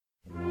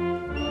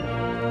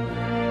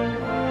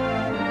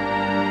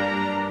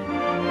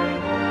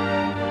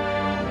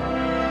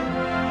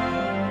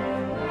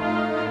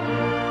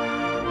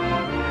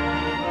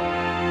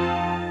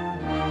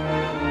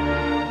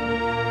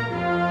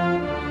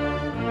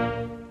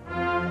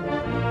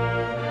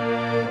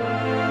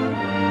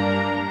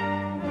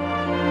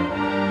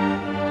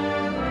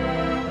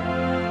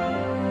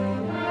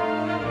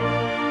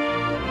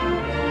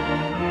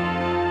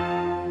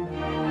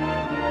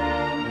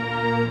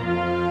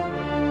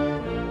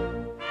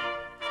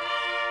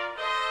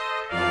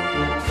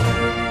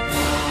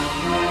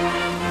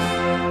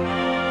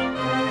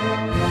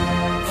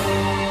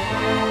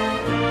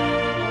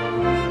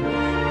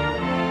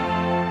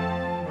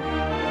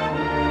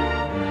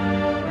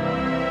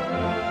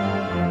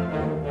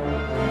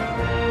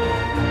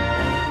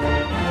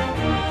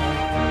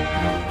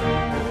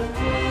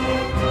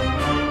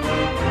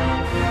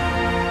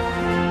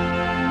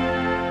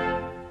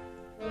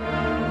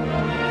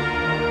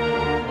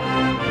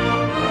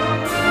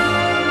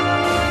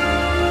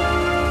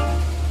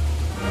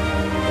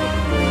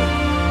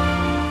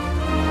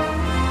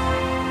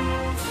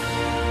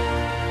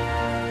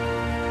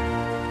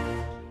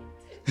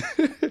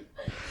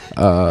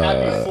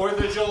Happy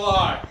 4th of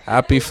July.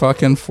 Happy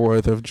fucking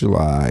 4th of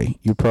July.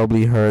 You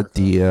probably heard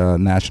the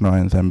national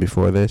anthem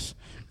before this,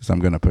 because I'm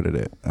going to put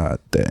it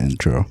at the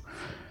intro.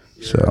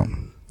 So,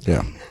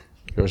 yeah.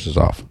 Yours is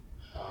off.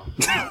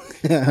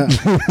 You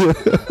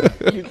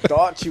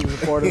thought you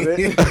was a part of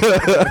it.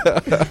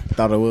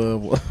 Thought it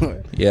was.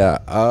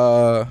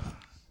 Yeah.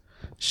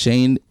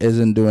 Shane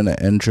isn't doing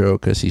the intro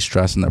because he's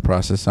stressing the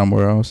process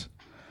somewhere else.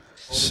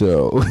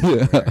 So,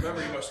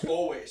 Remember, you must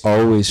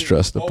always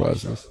trust the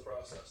process.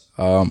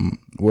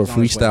 We're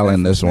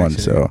freestyling this one,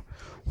 so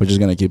we're just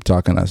gonna keep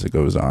talking as it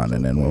goes on,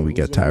 and then when we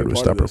get tired, we'll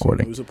stop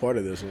recording. Who's a part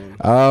of this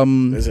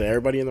one? Is it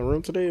everybody in the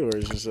room today, or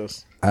is it just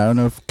us? I don't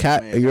know if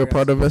Kat, are you a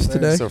part of this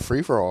today? It's a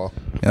free for all.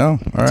 Yeah, all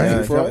right. Yeah,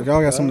 if y'all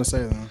got something to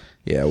say, though.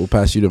 Yeah, we'll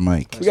pass you the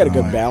mic. We got a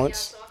good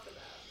balance.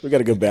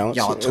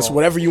 It's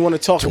whatever you want to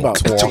talk about.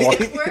 Talk.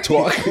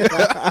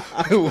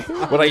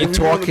 What are you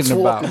talking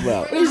about?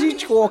 What is you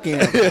talking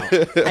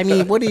about? I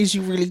mean, what is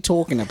you really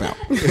talking about?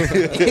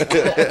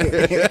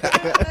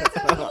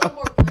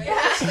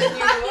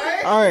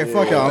 All right,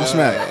 fuck y'all. I'm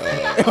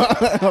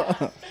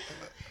smacked.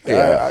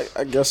 Yeah,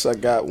 I guess I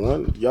got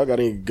one. Y'all got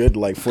any good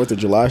 4th of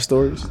July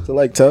stories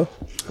to tell?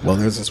 Well,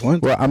 there's this one.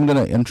 Well, I'm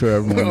gonna intro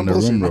everyone in the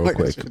room real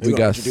quick. We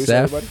got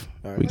Seth,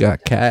 we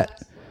got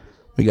Kat,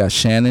 we got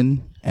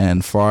Shannon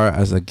and Far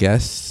as a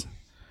guest,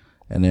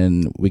 and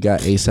then we got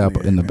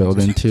ASAP in the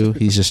building too.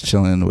 He's just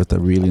chilling with a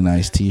really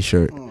nice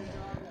T-shirt.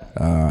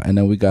 And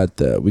then we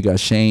got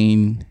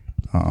Shane,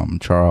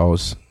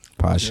 Charles,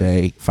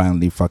 Pache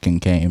finally fucking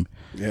came.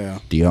 Yeah,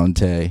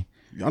 Deontay.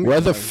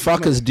 Where the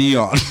fuck is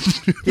Dion?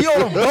 He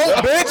on a boat,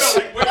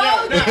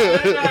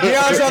 bitch.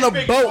 Dion's on a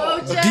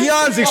boat.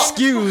 Dion's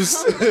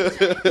excused.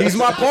 He's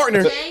my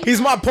partner. He's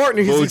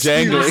excused.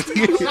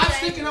 Stop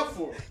sticking up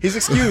for him. He's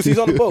excused. He's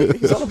on the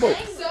boat.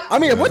 I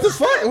mean, what the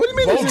fuck? What do you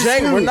mean?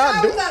 Bojang, we're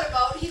not doing.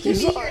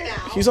 He's on,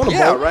 He's on the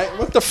Yeah, boat. right?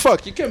 What the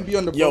fuck? You can't be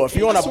on the boat. Yo, if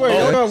you on a boat,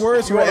 I got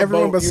words you for on a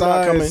everyone boat, you're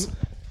not besides.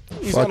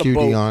 coming. He's Fuck on a you,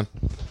 boat. Dion.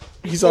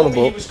 He's on a He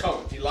boat. was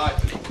coming. He lied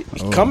to me.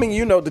 Coming,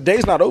 the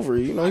day's not over.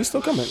 He's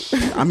still coming.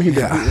 I mean,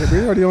 we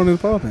already on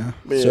this pod now.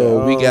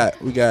 So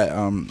we got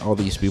all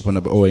these people in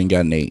the boat. Oh, and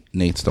got Nate.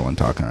 Nate's the one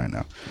talking right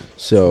now.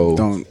 So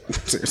Don't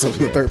say yourself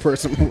to the third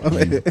person.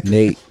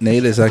 Nate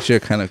is actually a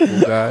kind of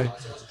cool guy.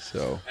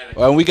 So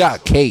and we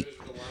got Kate.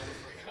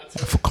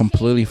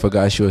 Completely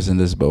forgot she was in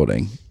this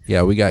building.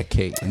 Yeah, we got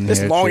Kate in This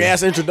here long too.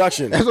 ass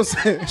introduction. That's what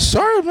I'm saying.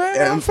 Sorry,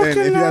 man. I'm And fucking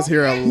if you guys up.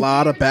 hear a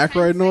lot of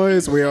background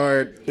noise, we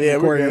are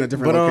recording in a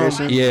different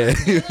location. Yeah.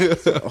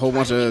 A whole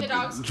bunch of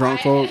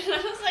drunk folk. And I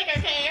was like,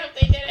 okay, I hope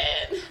they did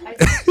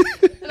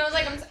it. And I was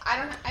like,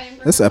 I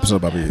didn't. This episode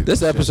about me.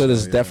 This episode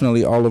is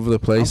definitely all over the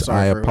place. I'm sorry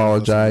I for everyone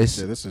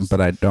apologize, listening to this. but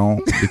I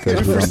don't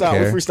because we don't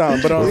care. We're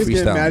freestyling, but He's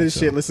getting freestyling, mad as so.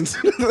 shit. Listen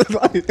to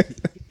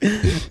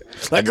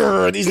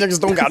these niggas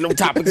don't got no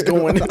topics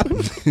going.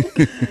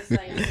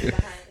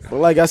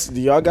 But do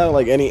y'all got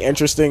any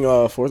interesting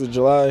 4th of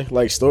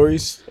July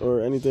stories or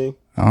anything?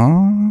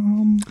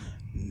 No.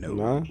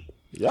 Nah.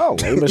 Y'all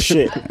lame as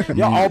shit.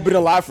 Y'all all been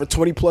alive for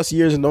 20 plus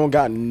years and no one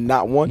got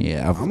not one.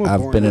 Yeah, I'm a I've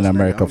born been in ass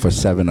America nigga. for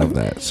 7 of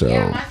that. So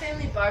Yeah, my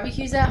family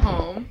barbecues at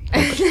home,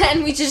 and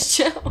then we just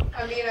chill.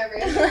 I mean, I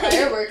ran the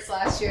fireworks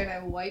last year and I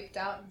wiped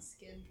out and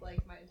skinned my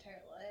entire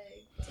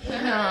leg.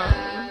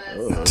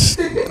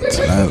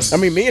 I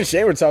mean, me and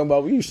Shane were talking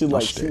about we used to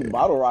shoot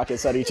bottle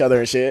rockets at each other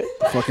and shit.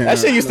 fucking. That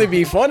shit used to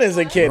be fun as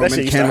a kid. That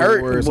shit used to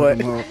hurt, but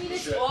You know,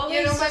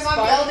 my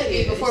mom yelled at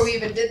me before we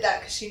even did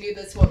that because she knew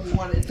that's what we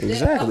wanted to do.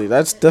 exactly.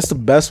 That's the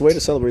best way to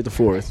celebrate the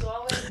 4th.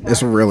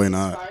 It's really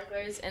not.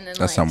 And then,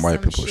 That's some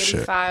white people shitty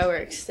shit.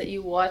 Fireworks that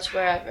you watch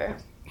wherever.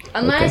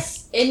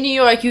 Unless in New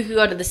York, you could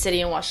go to the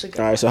city and watch the.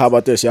 All right, so how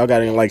about this? Y'all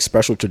got any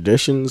special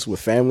traditions with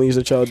families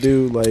that y'all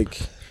do? Like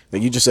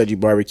you just said, you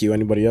barbecue.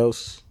 Anybody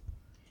else?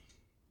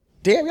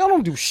 Damn, y'all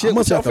don't do shit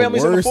with y'all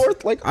families on the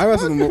 4th. I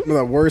was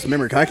the worst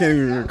memory. 'Cause I can't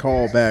even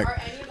recall back.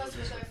 Are any of us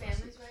with our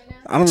families right now?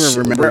 I don't even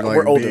remember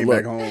We're older, being look.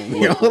 back home.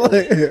 You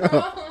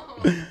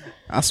know,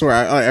 I swear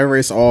I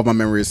erased all of my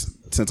memories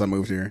since I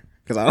moved here.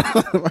 Because I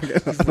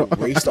don't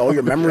Erased all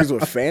your memories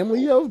with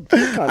family, yo.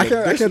 I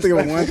can't think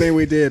of one thing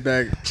we did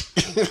back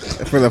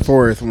for the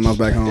 4th when I was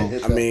back home.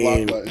 I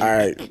mean, all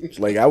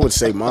right, I would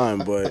say mine,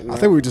 but I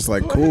think we were just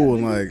cool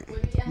and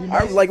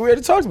we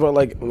already talked about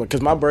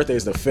because my birthday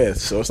is the 5th,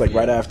 so it's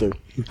right after.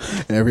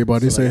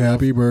 everybody say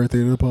happy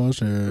birthday to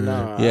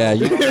Pasha. yeah,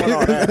 you,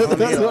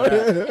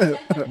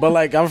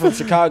 But I'm from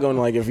Chicago,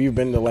 and if you've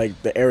been to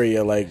the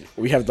area,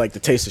 we have the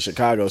taste of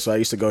Chicago, so I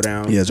used to go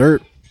down. Yeah, Zert.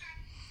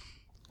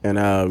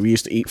 And we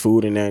used to eat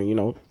food and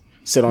then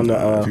sit on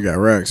If the. you got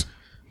Rex.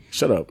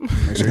 Shut up.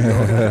 Make sure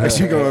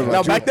you go.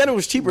 No, back then it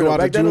was cheaper. Go out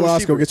to Back then it was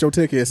Julas, go cheaper. get your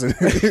tickets.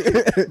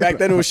 Back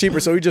then it was cheaper,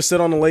 so we just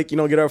sit on the lake,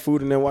 get our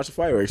food and then watch the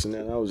fireworks, and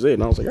then that was it.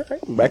 And I was like, all right,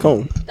 I'm back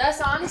home.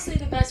 That's honestly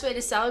the best way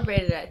to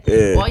celebrate it. I think.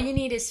 Yeah. All you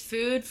need is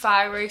food,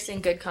 fireworks,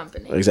 and good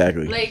company.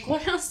 Exactly.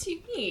 What else do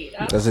you need?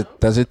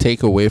 does it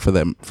take away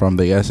from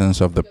the essence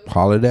of the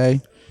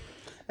holiday?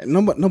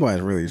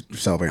 Nobody's really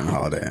celebrating the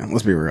holiday.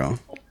 Let's be real.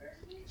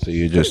 So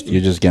you're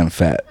just getting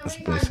fat. That's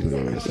basically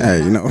what it is.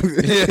 Hey, you know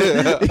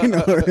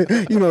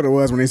what it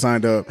was when he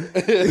signed up.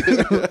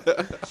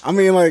 I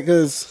mean, like,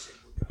 cause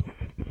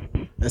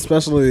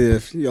especially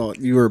if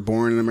you were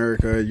born in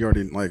America, you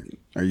already like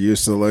are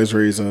used to the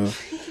luxuries of.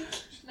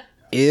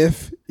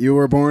 If you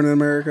were born in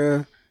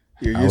America,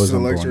 you're used to the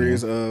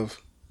luxuries of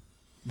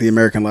the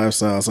American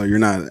lifestyle, so you're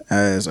not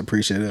as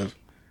appreciative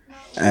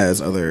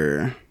as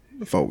other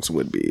folks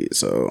would be.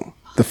 So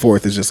the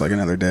 4th is just like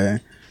another day.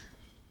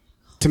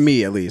 To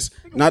me, at least.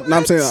 Not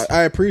I'm saying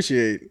I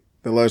appreciate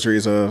the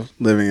luxuries of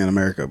living in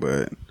America,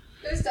 but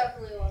There's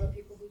definitely a lot of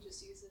people who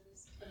just use it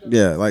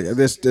as like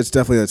this. It's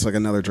definitely like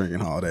another drinking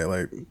holiday.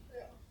 Like,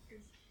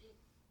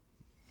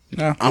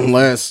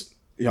 unless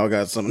y'all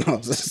got something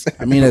else to say.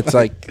 I mean, it's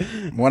like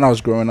when I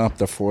was growing up,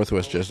 the 4th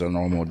was just a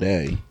normal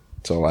day.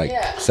 So like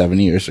 7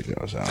 years ago.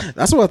 So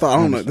that's what I thought.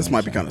 I don't know. This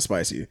might be kind of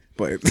spicy,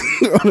 but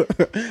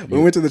we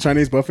went to the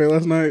Chinese buffet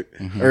last night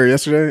or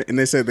yesterday, and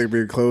they said they'd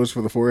be closed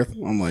for the 4th.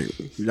 I'm like,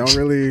 y'all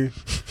really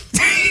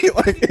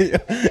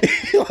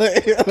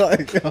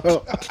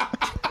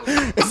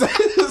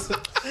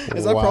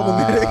is that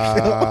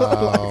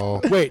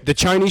problematic? Wait, the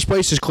Chinese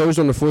place is closed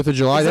on the 4th of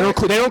July. They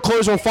don't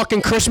close on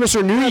fucking Christmas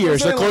or New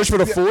Year's. They're closed for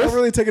the 4th. They're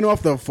really taking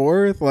off the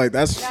 4th. Like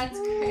that's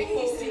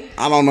crazy.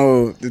 I don't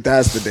know if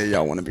that's the day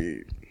y'all want to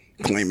be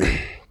claiming.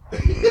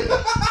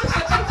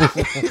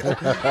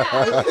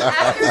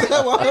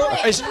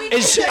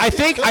 I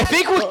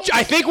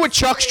think what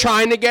Chuck's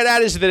trying to get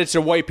at is that it's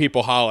a white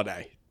people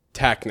holiday.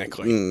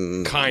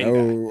 Technically, kind of.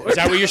 No. Is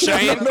that what you're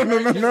saying?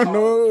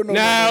 No.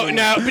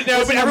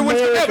 But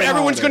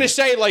everyone's going to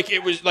say like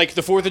it was like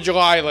the 4th of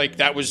July, like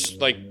that was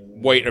like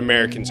white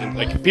Americans, and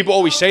like people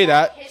always say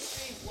that.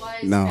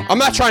 No, I'm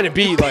not trying to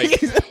be like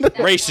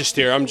racist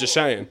here. I'm just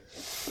saying.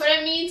 But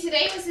I mean,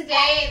 today was the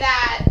day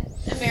that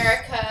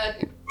America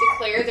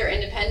declared their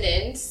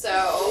independence,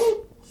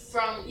 so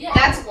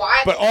that's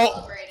why. But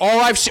all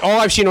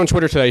I've seen on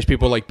Twitter today is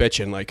people like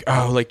bitching, like,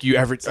 oh, like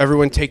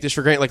everyone take this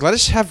for granted. Like, let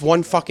us have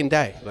one fucking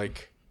day,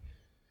 like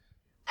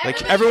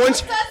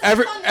everyone's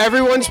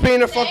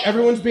being a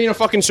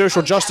fucking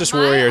social justice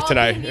warrior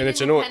today, and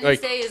it's annoying.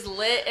 Like, Day is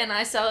lit, and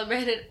I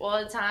celebrate it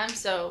all the time.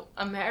 So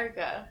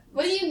America.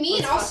 What do you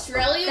mean,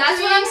 Australia?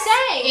 That's what I'm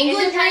saying.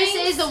 England Independence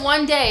Day is the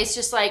one day. It's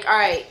just like, all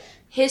right,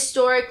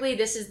 historically,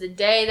 this is the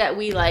day that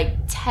we like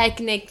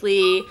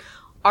technically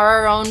are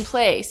our own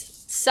place.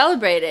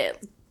 Celebrate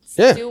it.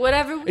 Yeah. Do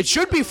whatever. It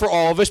should be for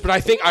all of us, but I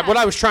think what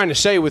I was trying to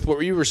say with what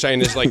you were saying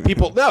is like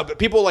people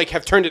like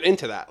have turned it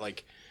into that,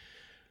 like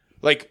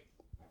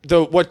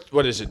the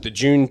what is it, the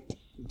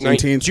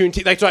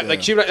Juneteenth. That's right.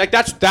 Like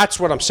that's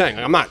what I'm saying.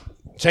 Like, I'm not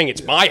saying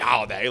it's my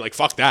holiday. Like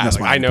fuck that. That's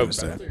like, I know.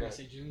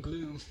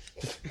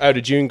 Oh,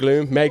 the June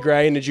gloom, Meg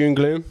Ray and the June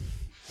gloom.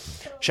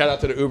 Shout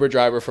out to the Uber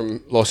driver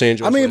from Los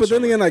Angeles. I mean, but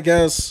then again, I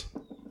guess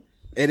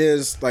it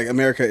is like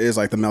America is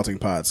like the melting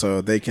pot,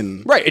 so they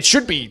can It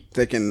should be.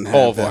 They can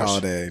have the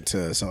holiday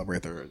to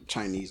celebrate their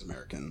Chinese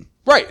American.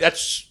 Right.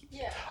 That's.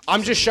 Yeah.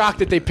 I'm just shocked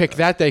that they picked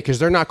that day because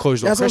they're not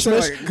closed on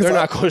Christmas. They're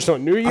not closed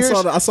on New Year's.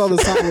 I saw the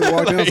sign when we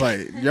walked in. I was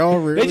like, y'all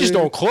really? They just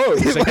don't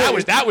close.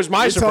 Like, that was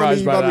my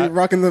surprise by that.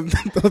 Rocking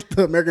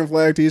the American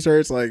flag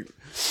T-shirts, like,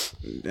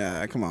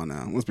 yeah, come on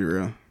now, let's be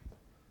real.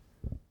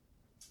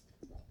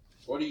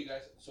 What do you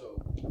guys?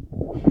 So,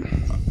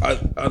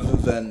 other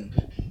than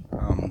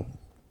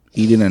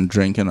eating and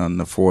drinking on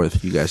the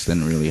 4th, you guys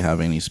didn't really have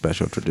any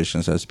special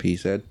traditions, as P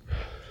said.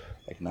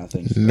 Like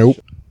nothing. Nope.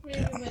 We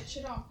lit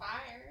shit on fire.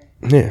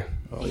 Yeah.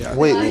 Oh, yeah.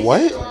 Wait,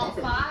 what?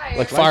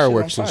 Like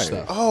fireworks and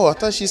stuff. Oh, I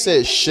thought she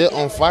said shit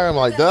on fire. I'm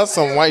like, that's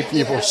some white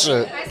people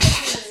shit. I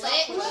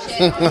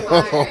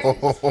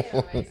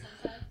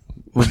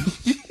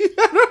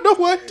don't know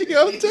what the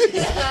other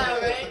thing.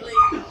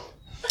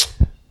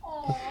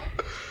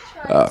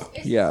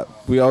 Yeah,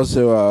 we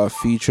also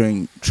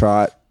featuring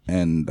Trot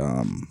and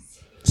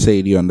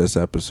Sadie on this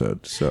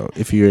episode. So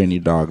if you hear any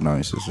dog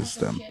noises, it's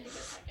them.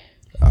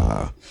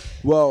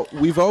 Well,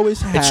 we've always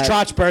had. It's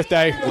Trot's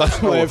birthday.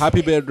 Let's live.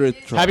 Happy birthday,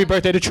 Trot. Happy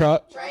birthday to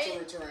Trot.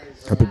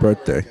 Happy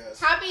birthday.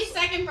 Happy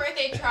second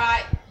birthday,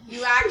 Trot.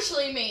 You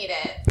actually made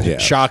it. Yeah.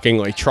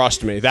 Shockingly,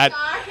 trust me. That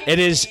it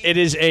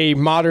is a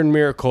modern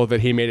miracle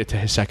that he made it to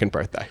his second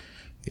birthday.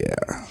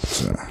 Yeah.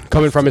 So.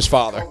 Coming from his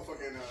father.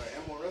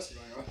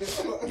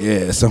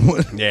 Yeah,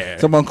 someone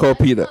called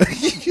Peter. Get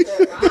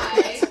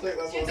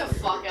the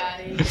fuck out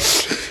of here.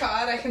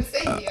 God, I can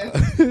save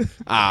you.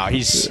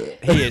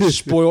 He is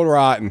spoiled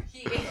rotten.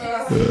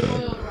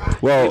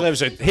 Well,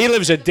 he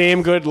lives a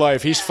damn good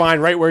life. He's fine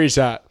right where he's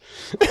at.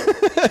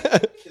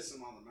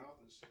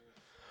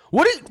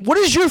 What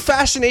is your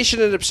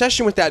fascination and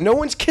obsession with that? No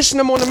one's kissing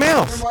him on the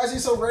mouth. Why is he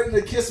so ready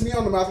to kiss me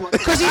on the mouth?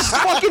 Because he's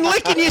fucking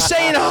licking you,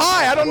 saying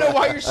hi. I don't know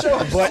why you're so.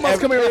 What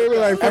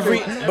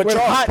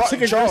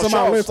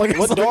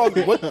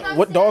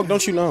dog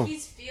don't you know?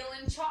 He's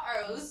feeling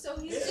Charles, so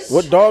he's just.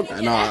 What dog?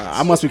 Nah,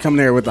 I must be coming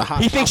there with the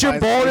hot. He thinks you're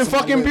bald and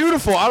fucking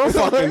beautiful. I don't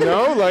fucking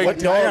know. Like, What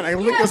dog? I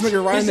lick this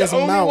nigga right in he's the his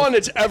only mouth. one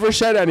that's ever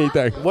said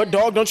anything. What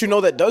dog don't you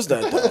know that does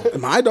that?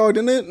 My dog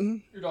didn't it?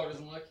 Your dog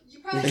doesn't like.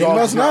 He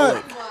must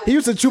not. He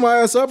used to chew my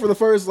ass up for the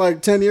first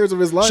like 10 years of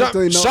his life.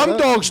 Some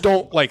dogs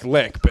don't like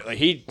lick, but like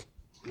he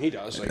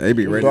does. Like, they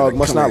be ready. Dog to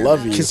must not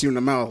love you. Kiss you in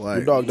the mouth. Like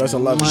Your dog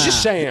doesn't love you. he's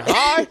just saying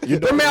hi.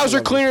 Their mouths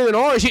are cleaner than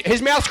ours.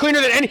 His mouth's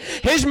cleaner than any.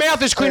 His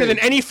mouth is cleaner than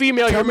any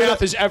female your mouth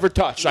has ever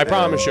touched. I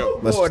promise you.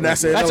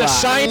 That's it. That's a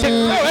scientific.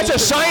 No, that's a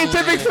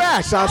scientific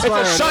fact. It's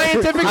a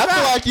scientific I feel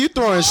fact. like you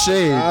throwing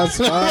shade. No,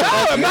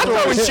 I'm not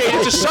throwing shade.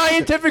 It's a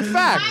scientific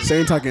fact.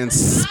 Same talking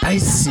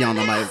spicy on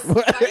the mic.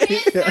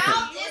 His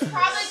mouth is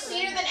probably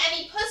cleaner than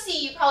any pussy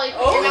you probably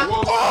put your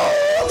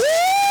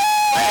mouth.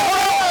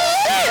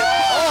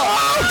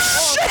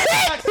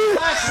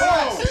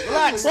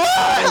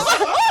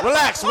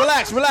 Relax.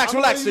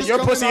 Your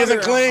pussy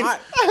isn't clean.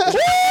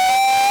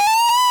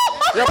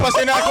 Your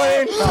pussy not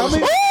clean.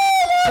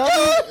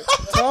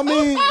 Tell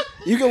me,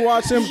 you can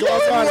watch him go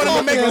outside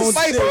and make his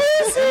face.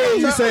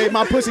 You say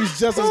my pussy's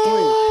just as clean.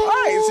 All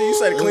right, so you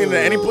said cleaner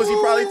than any pussy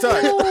you probably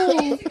touched.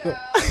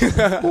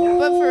 But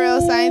for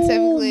real,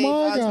 scientifically,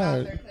 dogs'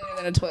 mouths are cleaner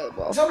than a toilet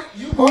bowl.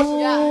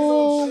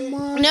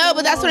 No,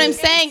 but that's what I'm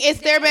saying. It's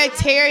their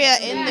bacteria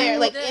in there,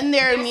 like in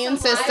their immune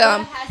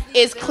system,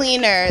 is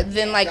cleaner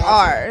than like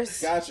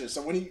ours. Gotcha.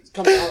 So when he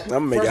comes out, I'm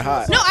gonna make it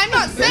hot. No, I'm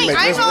not saying. make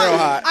this real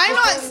hot. I'm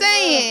not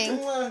saying.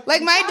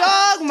 Like my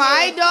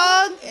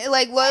dog,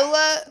 like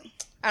Lola.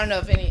 I don't know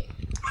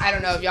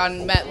if y'all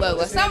met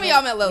Lola. Some of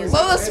y'all met Lola.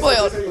 Lola's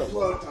spoiled.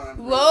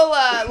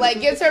 Lola like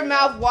gets her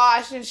mouth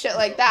washed and shit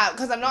like that.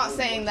 Because I'm not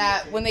saying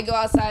that when they go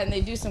outside and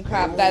they do some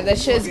crap that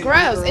shit is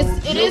gross.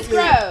 It is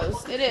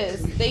gross. It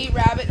is. They eat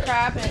rabbit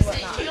crap and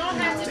whatnot. You don't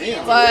have to be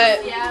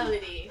But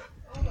reality.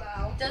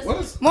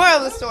 moral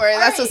of the story,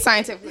 that's what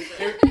scientifically.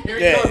 Here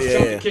he comes.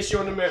 Tell him to kiss you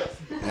on the mouth.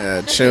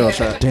 yeah, chill.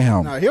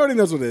 Damn. Nah, he already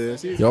knows what it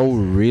is. Yo,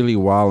 really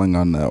wilding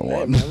on that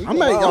one. I'm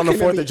not on the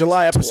 4th of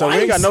July episode. We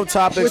ain't got no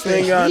topics. We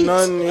ain't got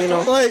none. You know.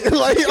 like,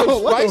 what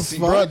the fuck?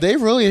 Bro, they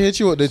really hit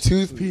you with the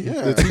toothpiece.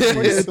 Yeah. The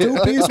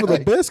 2-piece with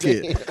a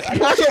biscuit. I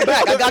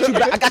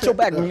got your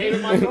back.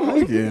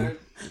 Yeah.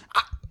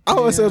 I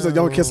always said was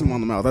don't kiss him on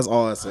the mouth. That's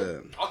all I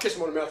said. I'll kiss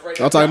him on the mouth right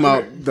now. I'm talking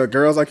about the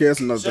girls I kiss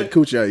and the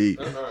coochie I eat.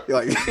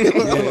 Like,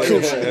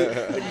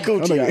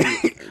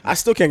 Coochie. I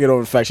still can't get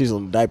over the fact she's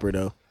on a diaper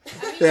though.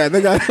 yeah,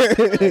 they got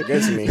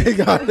Against me. they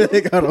got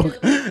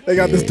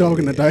this dog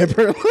in the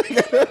diaper.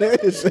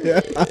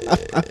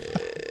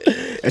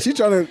 And she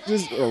trying to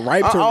just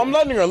rape her. I'm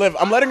letting her live.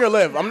 I'm letting her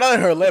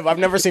live. I've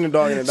never seen a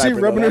dog in a diaper.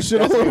 She rubbing her shit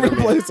all over the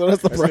place, so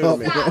that's the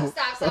problem. Stop.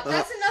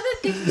 That's another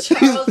thing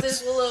Charles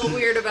is a little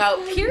weird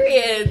about.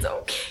 Periods.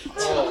 Okay.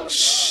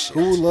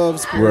 Who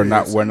loves We're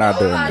not doing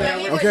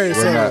that. Okay,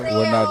 so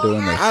We're not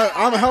doing this.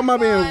 how am I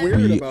being weird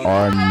We about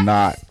are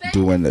not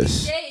doing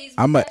this.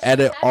 I'm gonna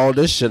edit all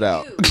this shit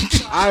out.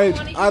 I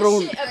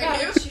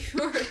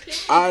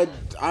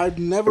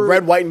never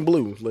Red, white, and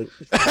blue. Like,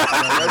 red,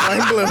 white,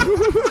 and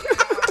blue.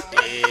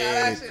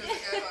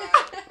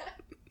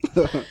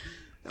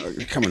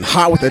 coming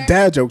hot with the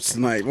dad jokes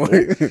tonight. Like,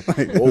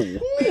 whoa.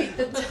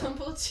 The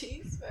double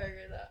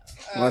cheeseburger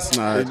though. Let's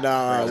not.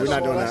 Nah, we're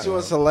not doing that. She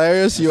was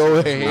hilarious. You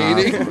over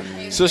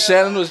hating. So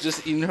Shannon was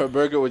just eating her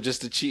burger with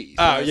just the cheese.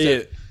 Oh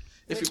yeah.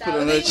 If you put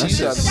another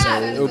cheese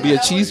on it, it would be a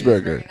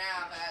cheeseburger.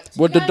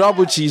 But the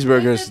double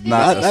cheeseburger is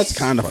not. That's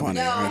kind of funny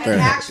right there.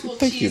 actual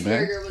you,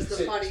 man. cheeseburger was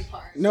the funny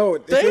part. No,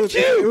 if it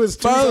was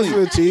two slices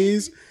of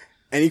cheese,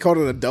 and he called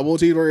it a double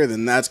cheeseburger,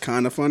 then that's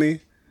kind of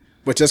funny.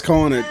 But just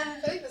calling it, I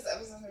feel like this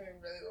episode's gonna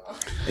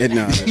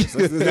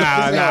be really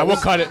long. Nah, we'll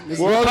cut it.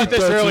 We'll cut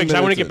this 13 early because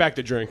I want to minutes get in. back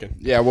to drinking.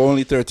 Yeah, we're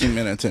only 13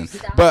 minutes in.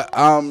 But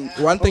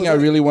one thing I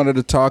really wanted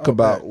to talk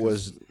about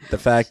was the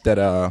fact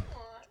that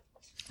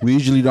we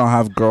usually don't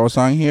have girls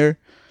on here,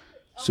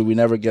 so we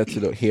never get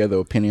to hear the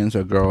opinions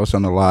of girls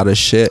on a lot of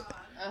shit.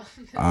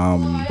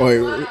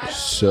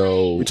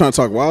 So we trying to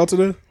talk wild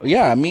today?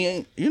 yeah, I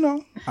mean,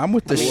 I'm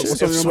with the shit.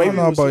 If I don't Sway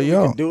know was about here, we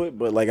y'all. could do it,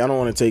 but like I don't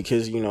want to take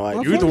his. You're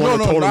the one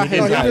that told him he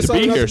didn't have to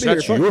be here, so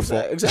that's your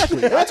fault.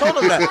 Exactly. I told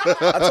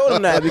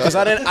him that because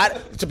I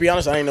didn't. To be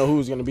honest, I didn't know who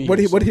was gonna be. What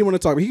here, do he want to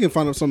talk about? He can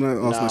find out something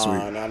else next week.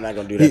 No, I'm not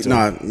gonna do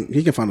that.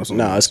 He can find out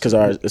something. No, it's because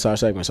it's our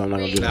segment, so I'm not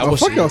gonna do that. Oh,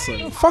 fuck y'all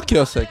saying. Fuck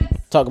your second.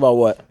 Talk about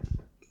what?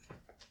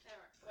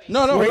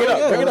 No, Bring it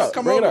up, bring it up,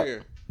 Come bring it over up.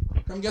 here.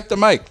 Come get the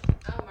mic.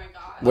 Oh my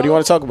god. What do you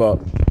want to talk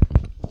about?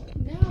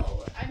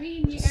 No, I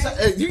mean you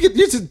guys. You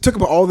just took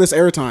about all this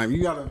airtime.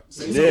 You gotta.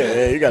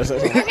 Yeah, you gotta say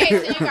something. Okay,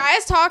 so you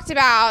guys talked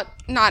about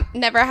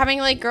never having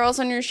like girls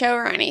on your show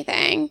or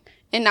anything,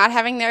 and not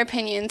having their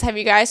opinions. Have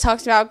you guys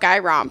talked about guy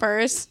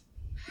rompers?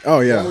 Oh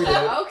yeah.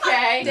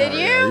 Okay. Did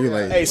you? You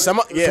like, Hey,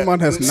 someone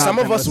has not Some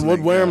of us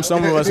would wear them,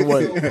 some of us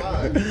wouldn't.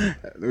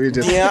 we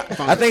just.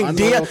 I think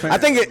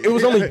it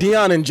was only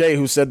Dion and Jay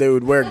who said they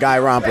would wear guy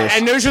rompers.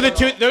 And those are the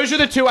two. Those are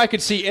the two I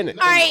could see in it.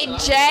 All right,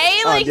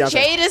 Jay. Deontay.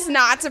 Jay does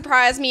not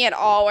surprise me at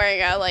all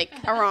wearing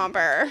a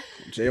romper.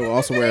 Jay will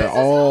also wear an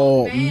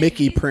all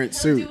Mickey print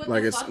suit.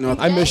 Like it's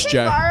nothing. I miss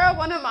Jay. Borrow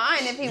one of mine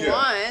if he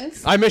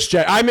wants. I miss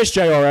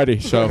Jay already.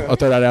 So I'll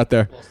throw that out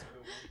there.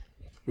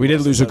 We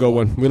did lose a good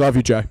one. We love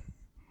you, Jay.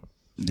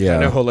 I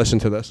know Yeah. he'll listen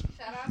to this.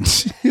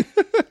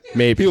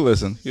 Maybe. He'll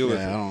listen. Yeah,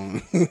 I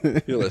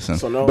don't. He'll listen.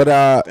 So no, But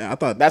I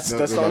thought that's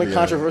the only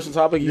controversial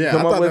topic you Yeah,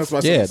 come I up thought with. that's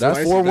what Yeah,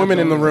 that's 4 women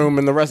in the room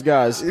and the rest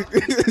guys.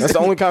 That's the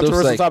only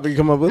controversial like- topic you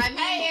come up with.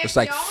 it's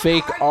like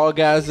fake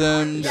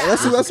orgasms.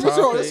 That's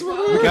what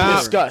we Nah,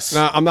 discuss.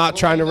 nah, I'm not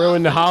trying to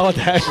ruin the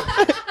holiday.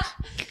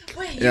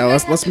 Wait, you Yeah,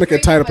 guys let's have to make it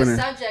bring tight up up in a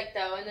there. subject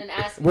though, and then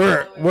ask.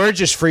 We're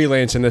just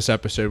freelancing this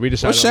episode. We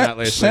decided on that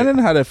last Shannon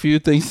night. had a few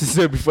things to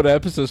say before the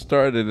episode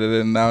started, and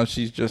then now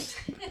she's just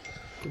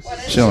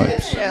chilling.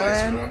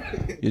 Chilling.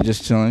 You're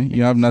just chilling.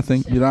 You have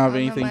nothing. You don't have The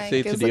anything to mic say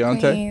is to the Deontay.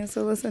 queen,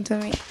 so listen to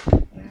me.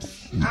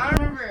 I don't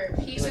remember.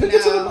 Peace and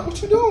no.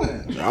 What you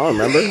doing? I don't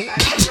remember.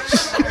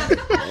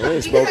 I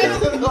ain't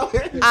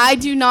spoken. I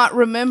do not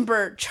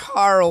remember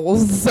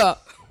Charles.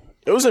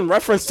 It was in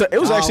reference to. It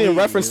was actually in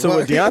reference to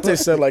what Deontay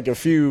said like a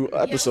few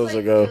episodes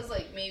ago. It was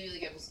like maybe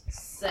like episode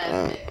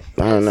 7.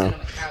 I don't know.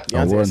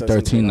 Oh, we're in Deontay said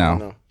 13 something, I now. don't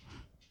know.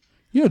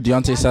 You know,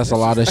 Deontay says a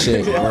lot of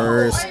shit. She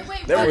remembers.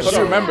 She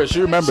remembered.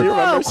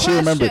 She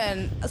remembered.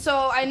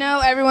 So I know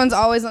everyone's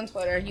always on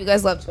Twitter. You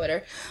guys love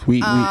Twitter. We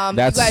you guys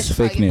that's should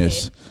fake probably get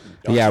news.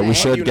 paid. Yeah, we You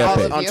should know, get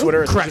paid. on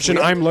Twitter. Correction,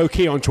 I'm low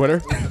key on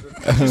Twitter.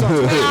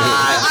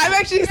 I'm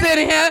actually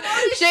sitting here.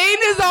 Shane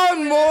is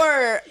on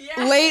more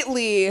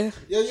lately.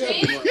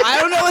 I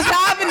don't know what's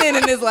happening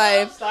in his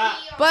life.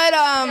 But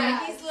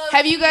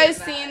have you guys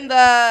seen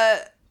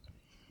the?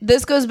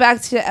 This goes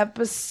back to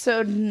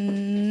episode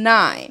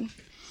 9.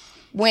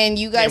 When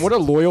you guys. Damn, what a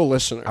loyal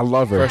listener. I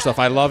love her. First off,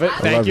 I love it.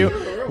 Thank love you.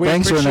 you. We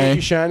Thanks, appreciate Renee.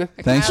 you, Shannon.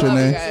 Thanks, I love you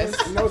Renee.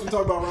 guys. You know what we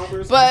talk about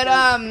rompers? But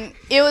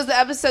it was the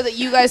episode that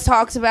you guys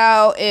talked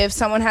about if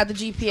someone had the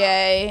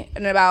GPA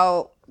and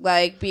about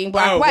like being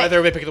black white.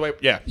 Whether they pick the way.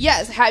 Yeah.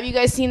 Yes. Have you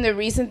guys seen the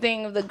recent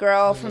thing of the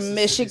girl from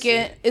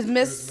Michigan? Is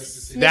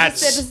Miss That's-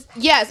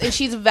 Mississippi? Yes, and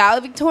she's a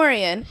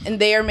valedictorian, and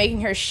they are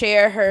making her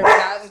share her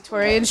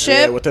valedictorianship.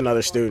 Yeah, with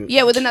another student.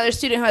 Yeah, with another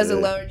student who has a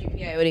lower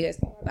GPA. What do you guys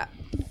think about that?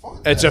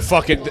 It's a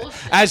fucking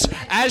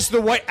as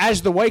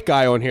the white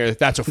guy on here.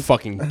 That's a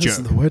fucking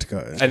joke. the white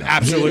guy. An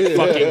absolute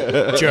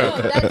fucking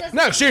joke.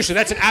 No, seriously,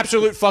 that's an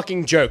absolute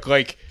fucking joke.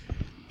 Like,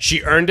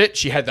 she earned it.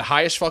 She had the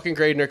highest fucking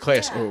grade in her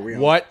class.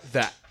 What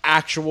the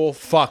actual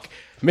fuck,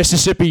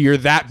 Mississippi? You're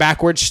that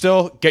backwards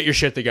still. Get your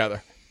shit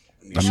together.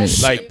 I mean,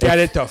 Like, get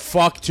it the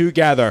fuck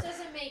together.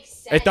 Doesn't make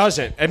sense. It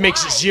doesn't. It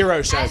makes Why? zero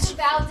As sense. a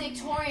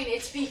valedictorian,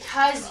 it's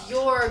because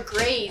your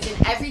grades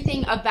and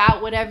everything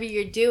about whatever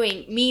you're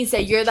doing means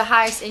that you're the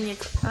highest in your.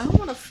 I don't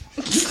want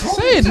to.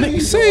 say it,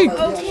 Nick. Say it.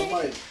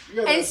 Okay.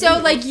 And so,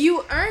 like,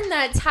 you earn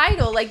that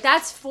title. Like,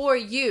 that's for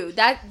you.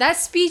 That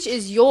speech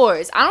is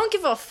yours. I don't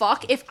give a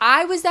fuck if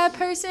I was that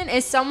person.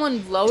 If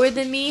someone lower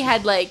than me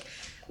had like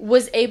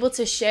was able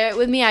to share it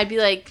with me, I'd be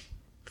like,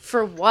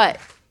 for what?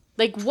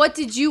 Like, what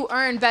did you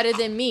earn better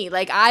than me?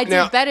 Like, I did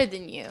Now- better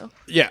than you.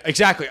 Yeah,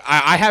 exactly.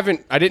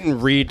 I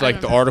didn't read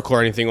like the article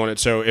or anything on it.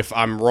 So if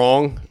I'm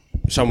wrong,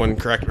 someone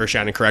correct or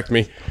Shannon correct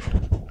me.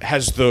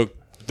 Has the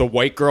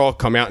white girl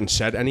come out and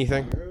said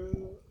anything?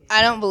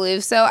 I don't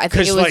believe so. I think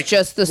Because it was like,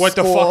 just the what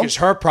school. the fuck is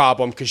her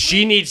problem? Because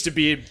she needs to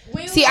be.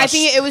 See, I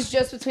think it was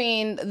just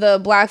between the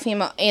black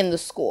female and the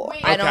school.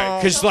 I Okay, don't.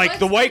 because So like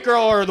the what's white the-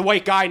 girl or the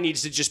white guy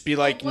needs to just be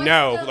like, What's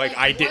no, the, like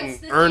I what's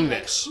didn't the earn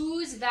thing? this. Like,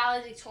 who's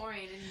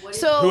valedictorian and what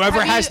is So Whoever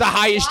have has you- the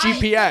highest why,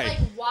 GPA. Like,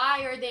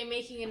 why are they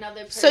making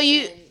another person? So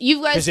you guys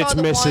Because saw it's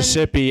the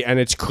Mississippi and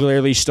it's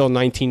clearly still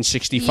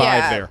 1965 one.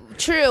 Yeah, there.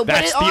 true.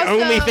 That's but the it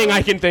also, only thing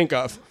I can think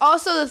of.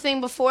 Also, the thing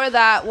before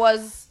that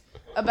was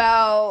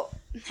about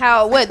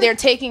how they're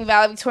taking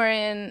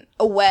valedictorian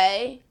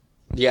away.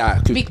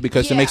 Yeah,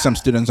 because it makes some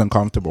students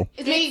uncomfortable.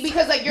 It's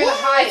because like you're the It's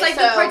highest. like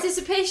the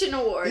participation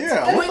awards.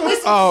 Yeah.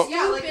 Oh,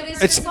 Stupid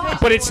it's as fuck.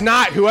 but it's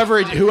not.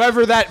 Whoever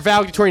that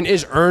valedictorian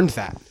is earned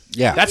that.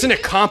 Yeah. That's an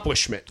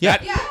accomplishment.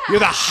 Yeah. You're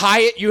the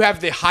highest. You have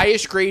the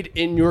highest grade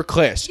in your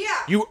class. Yeah.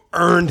 You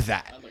earned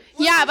that.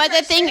 Yeah, but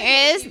the thing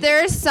is,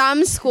 there's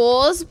some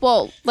schools,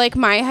 well, like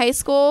my high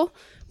school,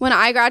 when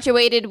I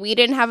graduated, we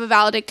didn't have a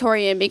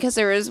valedictorian because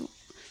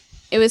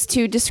it was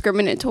too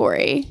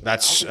discriminatory.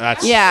 That's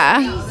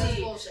Yeah.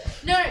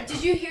 No,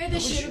 did you hear the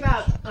shit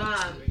about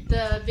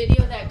the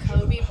video that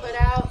Kobe put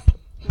out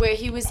where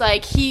he was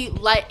like he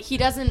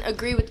doesn't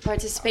agree with the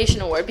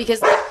participation award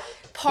because like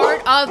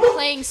part of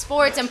playing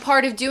sports and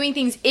part of doing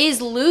things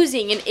is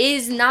losing and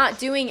is not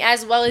doing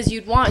as well as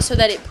you'd want so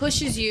that it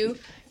pushes you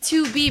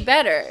to be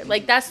better.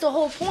 Like that's the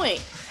whole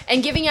point.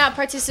 And giving out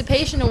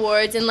participation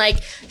awards and like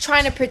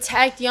trying to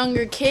protect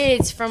younger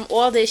kids from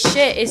all this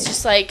shit is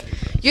just like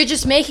you're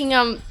just making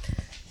them,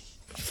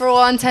 for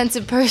all intents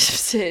and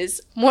purposes,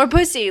 more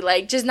pussy.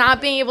 Like just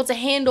not being able to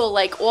handle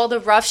like all the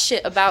rough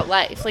shit about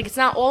life. Like it's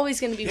not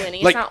always gonna be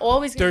winning. like It's not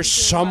always gonna there's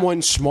be doing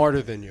someone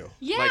smarter than you.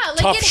 Yeah, like like,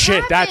 tough it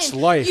shit. That's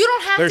happens. life. You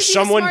don't have There's to be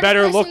the someone smartest better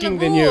person in looking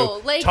the than you.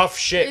 room. Like, Tough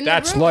shit. in the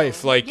That's room.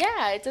 life. Like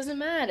yeah, it doesn't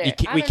matter. we I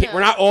don't can't. know. We're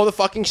not all the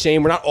fucking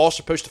same. We're not all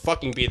supposed to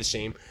fucking be the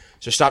same.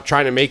 So stop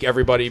trying to make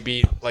everybody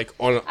be like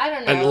on I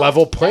don't a know.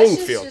 level That's playing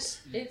just- field.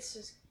 it's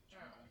just.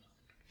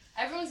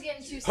 Everyone's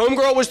getting too.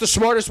 Homegirl was the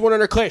smartest one in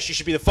her class. She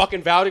should be the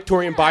fucking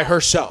valedictorian by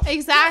herself.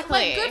 Exactly.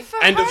 Like, good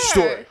for End her. of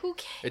story. Who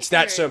cares? It's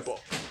that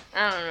simple.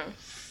 I don't know.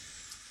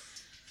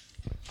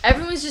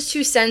 everyone's just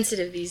too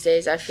sensitive these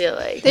days. I feel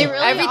like They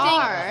really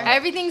are.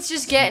 Everything's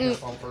just getting.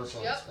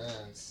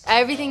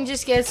 Everything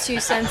just gets too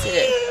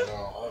sensitive.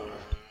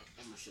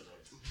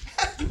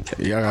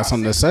 Y'all got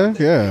something to say?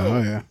 Yeah,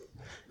 oh yeah.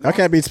 Y'all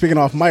can't be speaking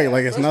off mic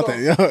like it's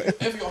nothing. Yo.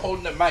 If you're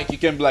holding the mic, you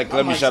can be like,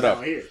 let me shut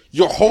up.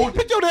 You're holding.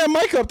 Put your damn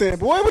mic up there,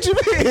 boy. What you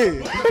mean?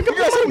 You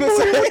got something to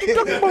say? What you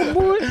talking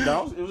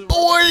about,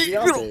 boy?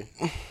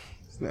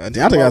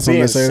 Deontay got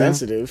something to say.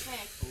 Sensitive.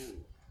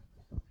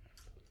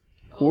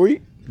 Who are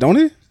you? Don't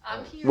he?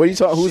 What are you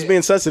talking? Who's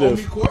being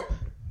sensitive?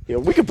 Yeah,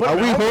 we can put. Are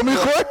we homie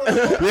court?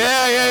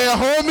 yeah.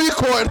 Homie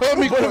court.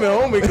 Put him in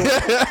homie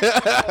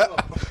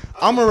court.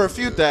 I'm gonna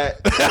refute that.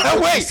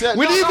 Wait,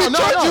 we didn't even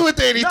charge you with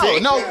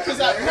anything. No,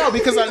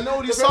 because I know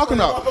what he's talking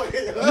about.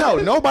 No,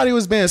 nobody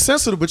was being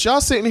sensitive, but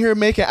y'all sitting here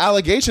making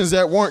allegations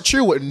that weren't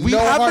true with no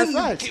hard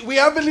facts. We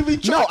haven't even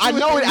charged No, I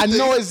know it. I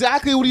know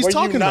exactly what he's Were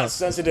talking you not about.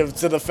 sensitive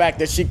to the fact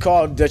that she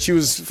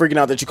was freaking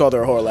out that you called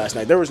her a whore last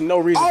night? There was no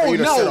reason for you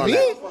to sit on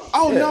that.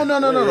 Oh Yeah.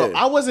 no. Yeah.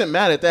 I wasn't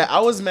mad at that. I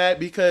was mad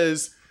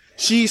because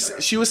she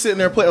was sitting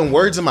there putting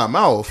words in my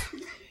mouth.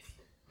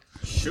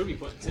 Should be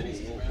putting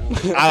titties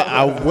in.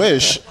 I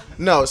wish.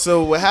 No,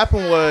 so what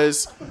happened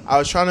was I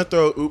was trying to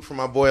throw a oop for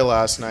my boy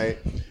last night,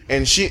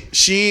 and she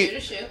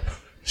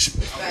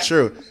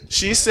true.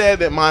 She said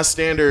that my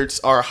standards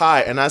are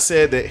high, and I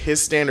said that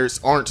his standards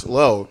aren't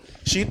low.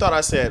 She thought I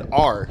said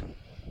are.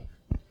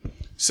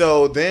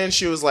 So then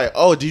she was like,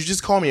 "Oh, did you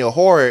just call me a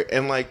whore?"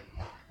 And like,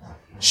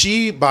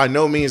 she by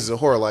no means is a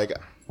whore. Like,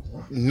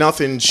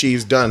 nothing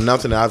she's done,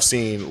 nothing that I've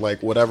seen,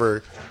 like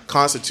whatever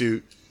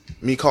constitute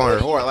me calling her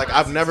a whore. Like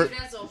I've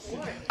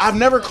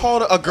never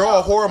called a girl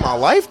a whore in my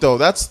life, though.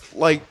 That's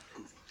like,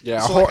 Yeah,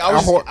 so like,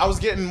 I was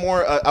getting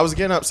more. I was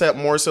getting upset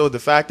more so the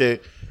fact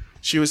that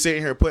she was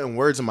sitting here putting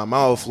words in my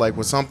mouth, like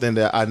with something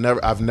that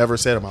I've never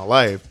said in my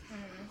life.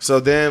 So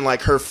then,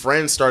 like her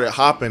friends started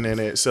hopping in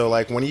it. So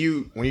like when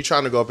you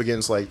trying to go up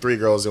against like 3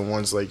 girls and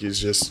one's like it's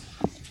just,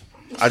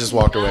 I just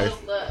walked away.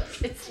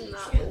 It's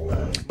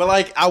not. But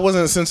like I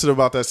wasn't sensitive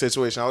about that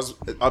situation. I was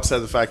upset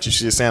at the fact that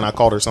she was saying I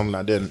called her something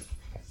I didn't.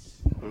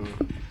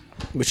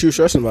 But you were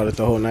stressing about it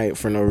the whole night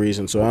for no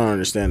reason, so I don't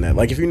understand that.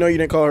 Like, if you know you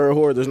didn't call her a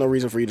whore, there's no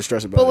reason for you to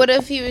stress about it. But what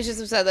if he was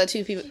just upset that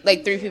 3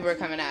 people are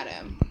coming at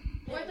him?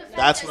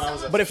 That's what I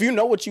was. But if you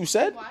know what you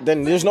said,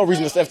 then there's no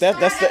reason to. If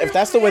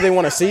that's the way they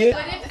want to see it.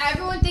 But if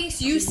everyone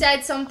thinks you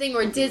said something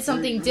or did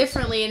something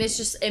differently, and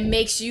it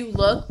makes you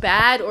look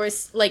bad, or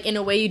it's like in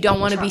a way you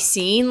don't want to be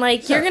seen,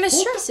 like you're gonna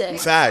stress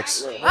it.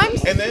 Facts.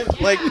 And then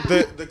like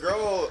the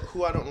girl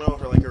who I don't know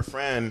her, like her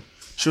friend,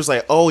 she was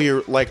like, "Oh,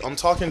 you're like I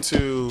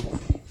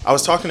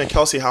was talking to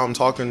Kelsey how I'm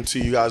talking to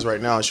you guys right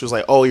now." And she was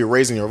like, "Oh, you're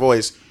raising your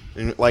voice."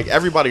 And like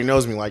everybody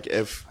knows me. Like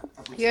if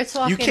you're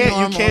talking, you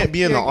can't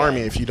be in the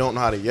army if you don't know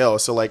how to yell.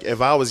 So like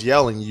if I was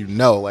yelling,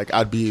 like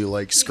I'd be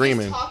like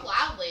screaming. Talk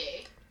loudly.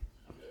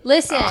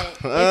 Listen,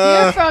 if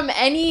you're from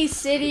any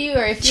city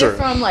or if you're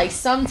from like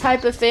some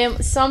type of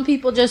family, some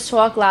people just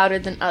talk louder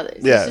than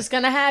others. Yeah. It's just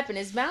gonna happen.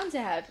 It's bound to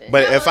happen.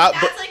 But No, if like,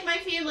 I that's like my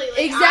family. Like,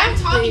 Exactly. I'm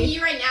talking to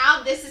you right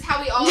now. This is how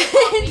we all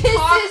talk. We This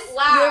talk is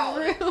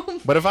loud. the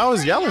room. but if I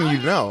was yelling,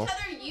 you know.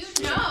 You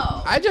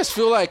know. I just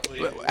feel like,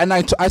 and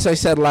as I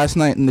said last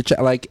night in the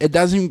chat, like it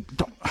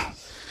doesn't.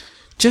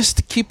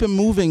 Just keep it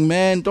moving,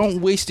 man. Don't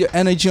waste your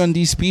energy on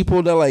these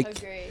people that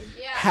like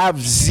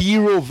have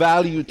zero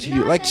value to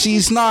you. Like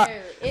she's not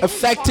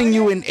affecting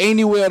you in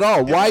any way at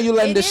all. Why are you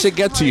letting this shit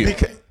get to you?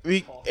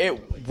 It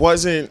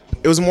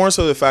was more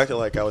so the fact that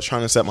like I was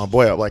trying to set my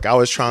boy up. Like I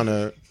was trying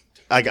to,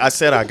 like I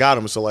said I got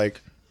him. So like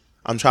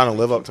I'm trying to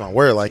live up to my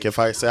word. Like if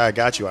I say I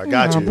got you, I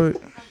got you.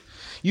 But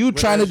you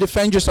trying to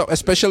defend yourself,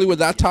 especially with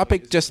that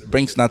topic, just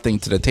brings nothing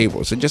to the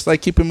table. So just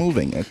like keep it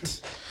moving.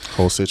 It's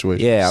whole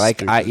situation. Yeah,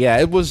 like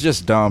it was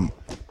just dumb.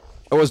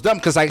 It was dumb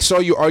because I saw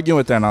you arguing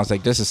with her, and I was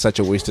like, "This is such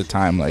a waste of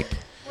time." Like,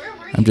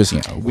 I'm just,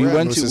 we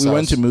went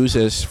to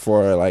Moose's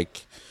for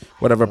like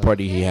whatever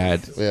party he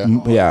had.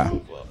 Yeah.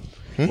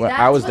 Well,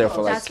 I was there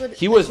for like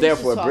he was there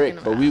for a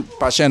break, but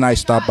Pasha and I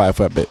stopped by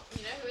for a bit.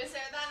 You know who was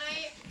there that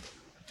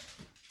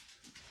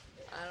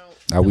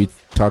night? Are we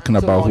talking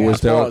about who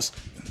was there?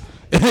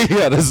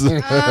 Yeah, this is,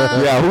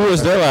 who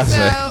was there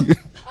last night?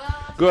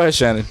 Go ahead,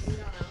 Shannon.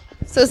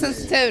 So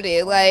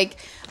sensitivity, like,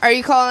 are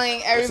you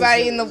calling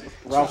everybody in the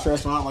Ralph's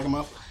restaurant like a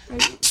muff?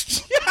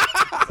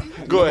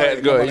 Go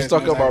ahead. He's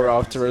talking about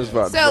Ralph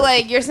Turismo. So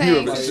like you're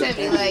saying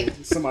sensitivity, like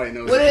Somebody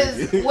knows.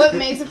 what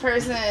makes a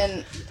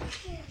person?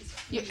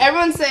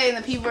 Everyone's saying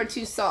that people are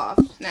too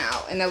soft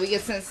now, and that we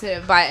get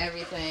sensitive by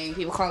everything.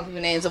 People calling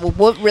people names. Well,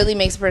 what really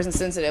makes a person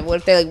sensitive? What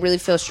if they like really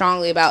feel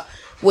strongly about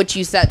what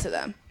you said to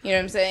them? You know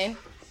what I'm saying?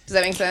 Does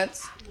that make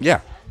sense?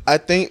 Yeah, I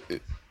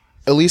think,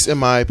 at least in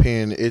my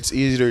opinion, it's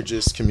easier to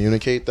just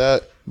communicate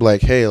that. Like,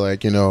 hey,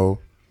 like, you know,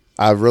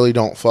 I really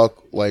don't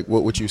fuck like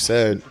what you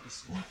said.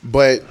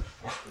 But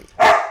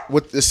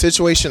with the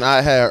situation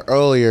I had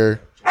earlier,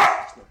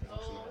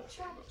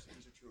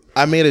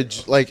 I made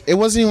it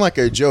wasn't even like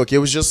a joke. It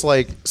was just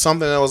like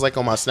something that was like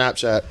on my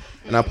Snapchat,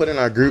 and I put in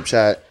our group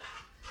chat,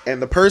 And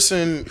the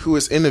person who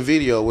was in the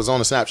video was on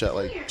the Snapchat.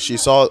 Like she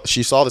saw the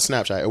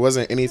Snapchat. It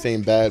wasn't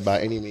anything bad by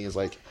any means.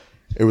 Like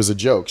it was a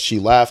joke. She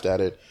laughed at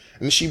it,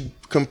 and she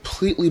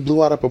completely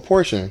blew out of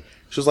proportion.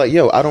 She was like,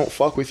 "Yo, I don't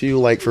fuck with you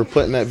like for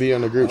putting that video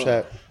in the group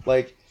chat."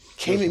 Like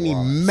came at me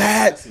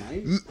mad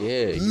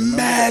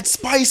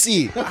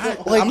spicy.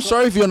 I'm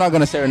sorry if you're not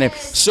gonna say her name.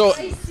 So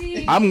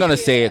I'm gonna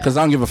say it because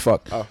I don't give a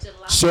fuck.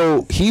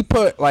 So he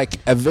put like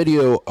a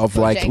video of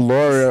like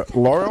Laura,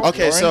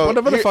 okay, so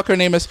whatever the fuck her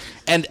name is,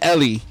 and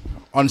Ellie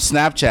on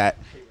Snapchat,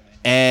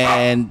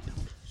 and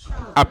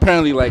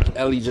apparently like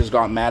Ellie just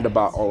got mad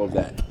about all of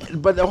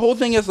that. But the whole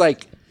thing is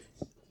like,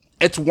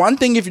 it's one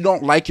thing if you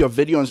don't like your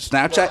video on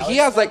Snapchat. He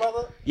has like,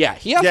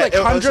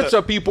 hundreds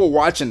of people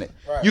watching it.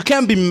 Right. You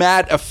can't be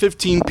mad at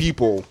 15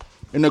 people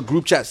in a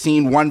group chat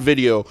seeing one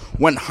video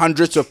when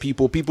hundreds of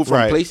people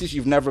from places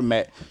you've never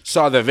met,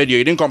 saw the video.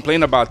 You didn't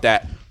complain about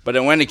that. But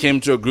then when it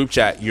came to a group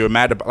chat, you're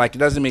mad about, like, it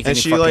doesn't make any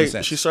fucking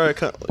sense. She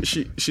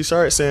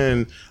started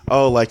saying,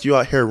 "Oh, like you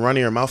out here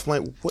running your mouth."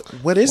 I'm like,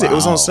 what is it? It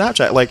was on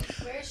Snapchat. Like,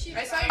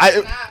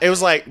 it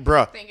was like,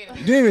 bruh,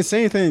 you didn't even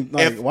say anything.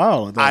 Like,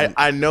 wow.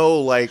 I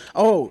know, like,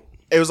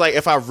 it was like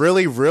if I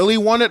really, really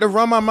wanted to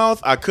run my mouth,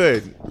 I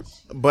could,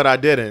 but I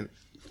didn't.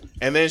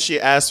 And then she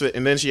asked for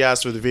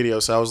the video.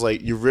 So I was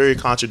like, "You're very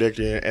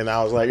contradicting." And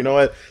I was like, you know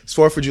what? It's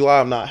 4th of July.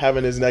 I'm not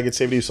having this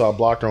negativity, so I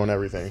blocked her on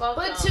everything.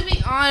 But to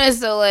be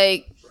honest, though,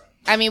 like,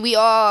 I mean,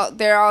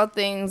 there are all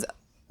things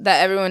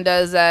that everyone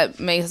does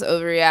that makes us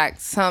overreact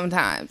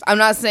sometimes. I'm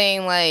not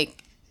saying,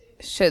 like,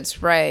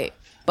 shit's right,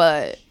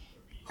 but,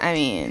 I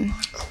mean...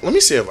 Let me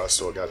see if I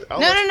still got it.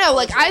 No.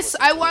 Like,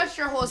 I watched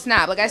your whole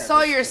snap. Like, I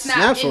saw your snap.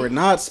 Snaps were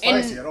not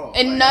spicy at all.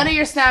 And none of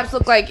your snaps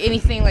look like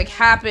anything, like,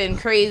 happened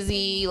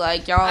crazy.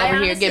 Like, y'all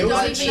over here getting...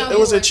 It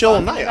was a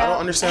chill night. I don't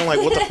understand, like,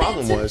 what the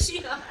problem was.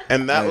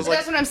 And that was, like...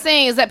 That's what I'm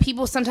saying, is that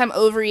people sometimes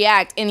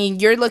overreact, and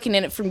you're looking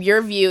at it from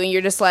your view, and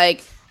you're just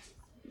like...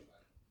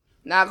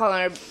 Not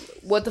calling her,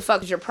 what the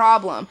fuck is your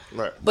problem?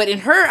 Right. But in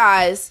her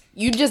eyes,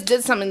 you just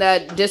did something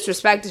that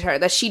disrespected her,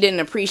 that she didn't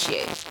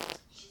appreciate.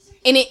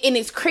 And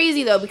it's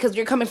crazy, though, because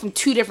you're coming from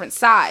two different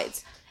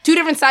sides. Two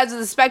different sides of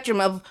the spectrum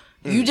of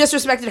you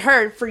disrespected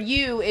her. For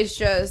you, it's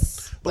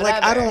just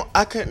whatever.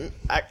 Like,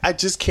 I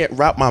just can't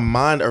wrap my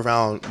mind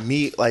around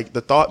me, like,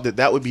 the thought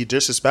that would be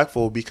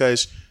disrespectful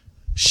because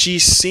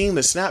she's seen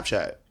the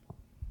Snapchat.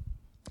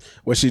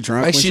 Was she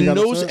drunk? Like, she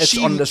knows it's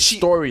on the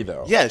story,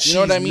 though. Yeah, you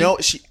know what I mean?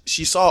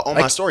 She saw it on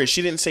my story.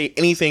 She didn't say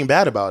anything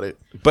bad about it.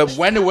 But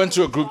when it went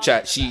to a group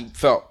chat, she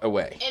felt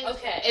away.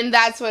 And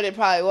that's what it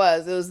probably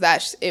was. It was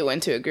that it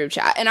went to a group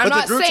chat. And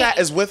the group chat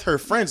is with her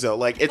friends, though.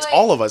 Like, it's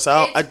all of us.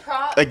 I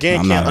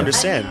can't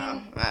understand.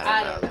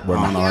 I don't know. We're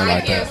not all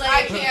like that.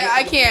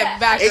 I can't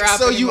back her up.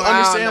 So you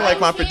understand, like,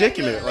 my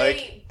predicament.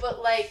 Like,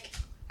 but, like,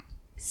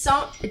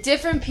 some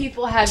different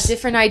people have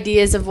different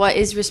ideas of what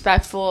is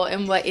respectful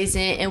and what isn't,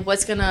 and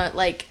what's gonna,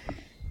 like,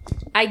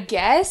 I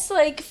guess,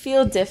 like,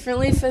 feel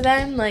differently for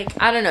them. Like,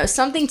 I don't know,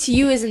 something to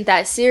you isn't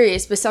that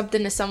serious, but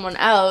something to someone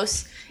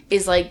else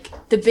is, like,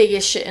 the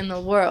biggest shit in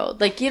the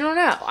world. Like, you don't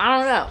know. I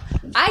don't know.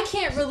 I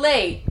can't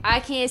relate.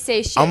 I can't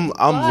say shit. I'm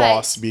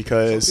lost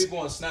because some people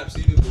on Snap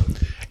see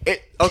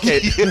it.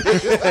 Okay.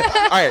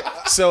 All right.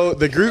 So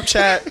the group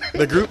chat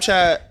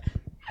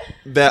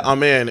that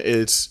I'm in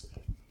is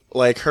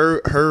like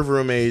her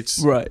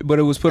roommates, right? But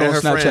it was put on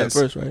Snapchat friends.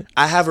 first, right?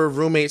 I have her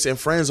roommates and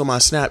friends on my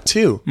Snap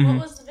too. What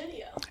was the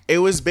video? It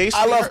was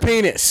basically I love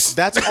penis.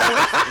 That's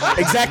all.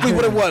 Exactly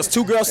what it was.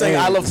 Two girls saying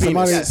I love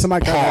penis.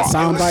 Somebody got that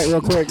soundbite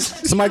real quick.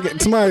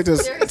 Somebody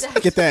just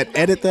get that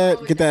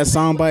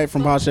soundbite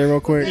from Pache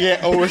real quick. Yeah.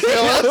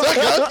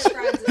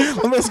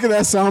 Let's get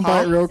that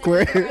soundbite real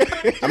quick.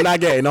 I'm not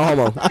gay. No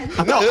homo.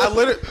 No, I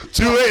literally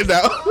too late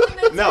now.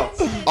 No,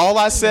 all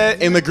I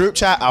said in the group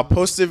chat, I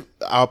posted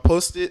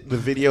the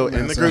video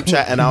in the group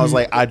chat, and I was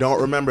like, I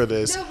don't remember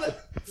this.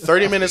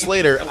 30 minutes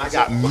later, I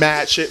got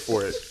mad shit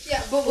for it.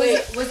 Yeah, but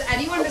was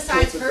anyone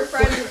besides her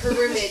friends or her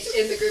roommates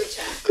in the group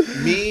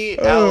chat? Me,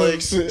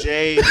 Alex,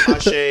 Jay,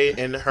 Pache,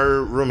 and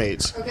her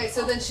roommates. Okay,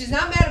 so then she's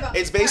not mad about.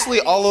 It's basically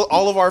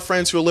all of our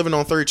friends who are living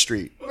on 3rd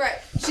Street. Right.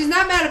 She's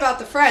not mad about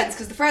the friends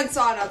because the friends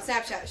saw it on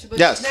Snapchat. But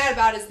yes. She's mad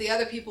about is the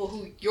other people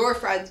who you're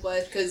friends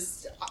with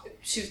because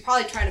she was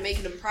probably trying to make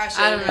an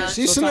impression. I don't know.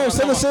 She shouldn't have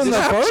said in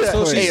the first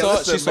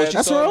place.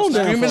 That's her own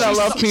damn Screaming I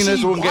love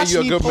penis won't get you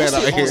a good man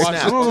out here.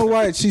 I don't know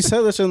why she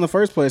said this in the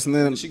first place, and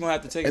then She gonna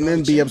have to take and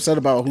then be upset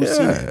about who's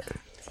seen it.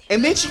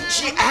 And then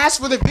she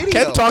asked for the video.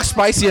 Can't talk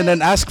spicy and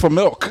then ask for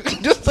milk.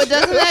 But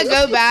doesn't that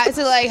go back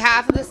to like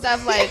half of the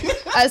stuff like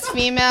us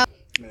female?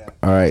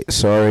 All right,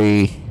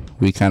 sorry,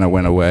 we kind of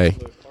went away.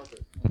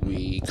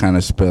 We kind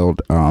of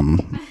spilled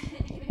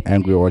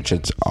Angry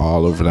Orchards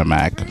all over the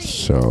Mac,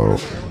 so,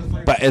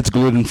 but it's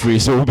gluten free,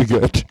 so we'll be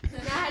good.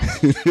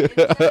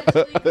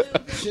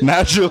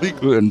 Naturally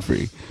gluten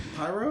free.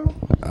 Pyro?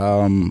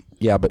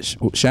 Yeah, but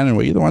Shannon,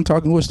 were you the one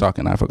talking? Who was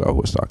talking? I forgot who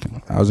was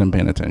talking. I wasn't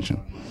paying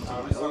attention.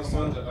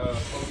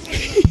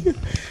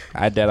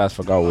 I deadass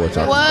forgot what we were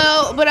talking.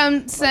 Well, but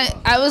I'm saying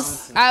I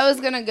was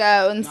gonna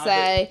go and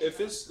say if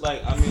it's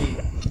like, I mean,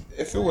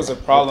 if it was a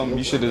problem,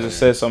 you should have just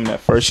said something at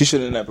first. You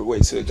should have never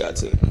waited till it got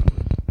to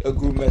a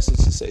group message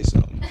to say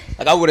something.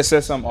 Like, I would have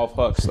said something off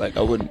Hux. Like,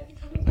 I wouldn't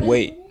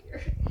wait.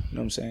 You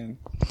know what I'm saying?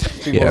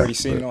 People already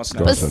seen it on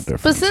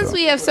Snapchat. But since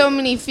we have so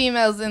many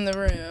females in the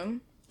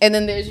room, and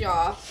then there's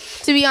y'all,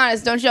 to be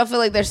honest, don't y'all feel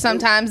like there's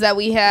sometimes that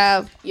we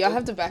have... Y'all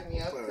have to back me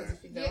up.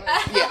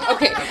 Yeah,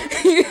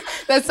 okay.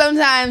 That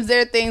sometimes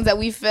there are things that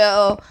we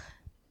feel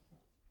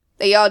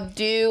that y'all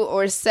do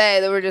or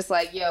say that we're just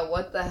like, yo,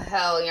 what the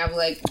hell? And y'all be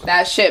like,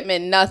 that shit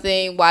meant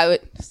nothing. Why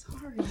would...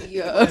 Sorry.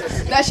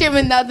 That shit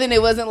meant nothing.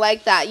 It wasn't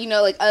like that. You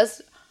know, like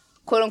us,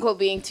 quote unquote,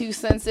 being too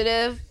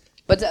sensitive.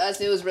 But to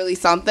us, it was really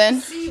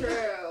something.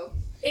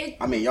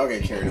 I mean, y'all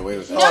get carried away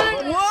with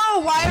that. No, whoa,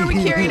 why are we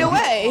carried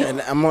away?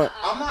 And I'm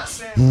not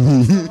saying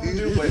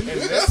do, but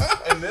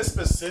in this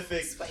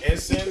specific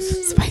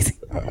instance,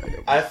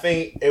 I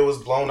think it was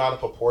blown out of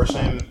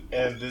proportion,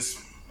 and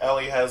this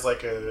Ellie has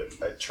like a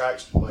track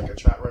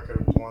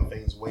record of blowing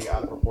things way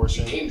out of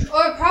proportion.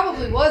 Or it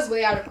probably was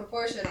way out of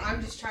proportion.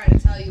 I'm just trying to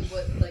tell you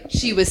what like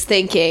she was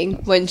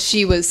thinking when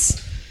she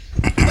was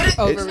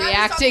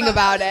overreacting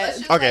about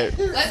it. Okay.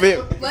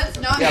 Let's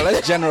not. Yeah,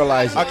 let's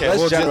generalize it. Okay, let's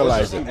we'll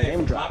generalize it.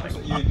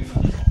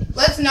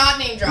 Let's not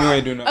name drop. You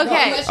ain't doing nothing.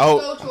 Okay. Let's Oh.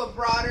 go to a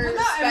broader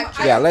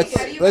spectrum. Yeah,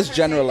 let's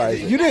generalize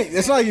it. You didn't.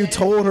 It's not like you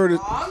told her to.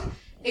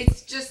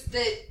 It's just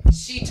that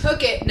she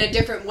took it in a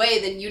different way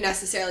than you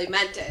necessarily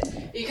meant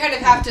it. You kind of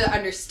have to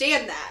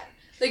understand that.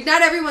 Like,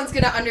 not everyone's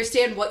going to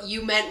understand what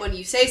you meant when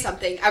you say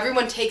something.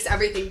 Everyone takes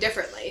everything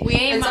differently.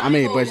 I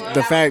mean, but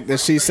the fact that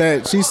she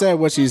said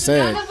what she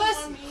said. None of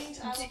us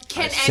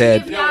can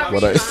said any of y'all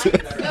what I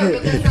respond?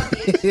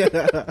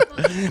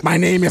 My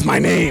name is my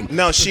name.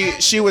 No,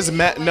 she was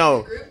mad.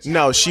 No,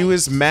 she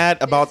was mad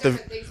about the.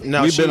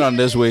 No, We've been on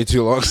this way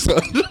too long, so.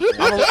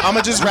 I'm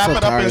gonna just wrap it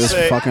up and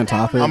say. Fucking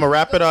topic. I'm gonna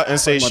wrap it up and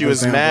say she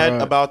was damn mad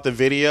broad. about the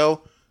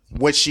video.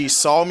 When she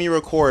saw me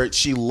record,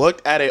 she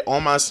looked at it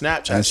on my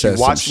Snapchat. And She said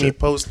some watched me shit.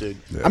 post it.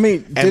 I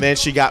mean, And then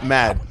she got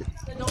mad.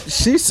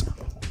 she's.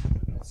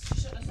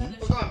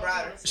 We're going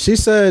broader. She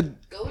said.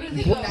 Go to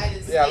the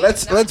United States. Yeah,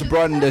 let's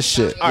broaden this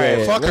shit. All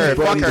right, fuck her.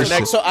 Fuck her.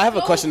 Next. So I have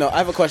a question though. I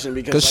have a question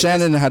because Because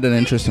Shannon had an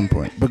interesting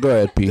point. But go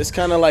ahead, P. this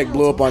kind of like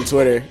blew up on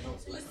Twitter,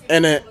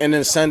 in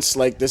a sense,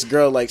 like this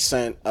girl like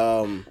sent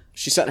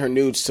she sent her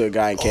nudes to a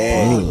guy in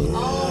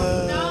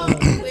KA.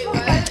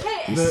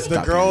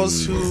 The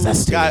girls who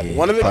got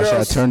One of the Pasha,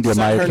 girls I turned your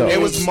sent mic her up.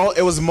 nudes-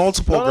 it was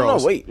multiple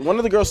girls. No, wait. One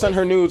of the girls sent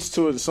her nudes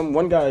to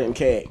one guy in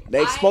KA.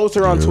 They exposed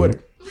her on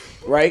Twitter.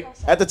 Right?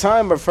 At the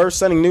time of her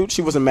sending nudes,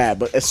 she wasn't mad.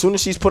 But as soon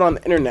as she's put on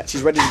the internet,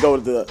 she's ready to go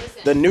to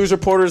the news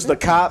reporters, the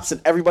cops,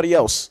 and everybody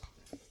else.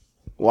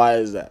 Why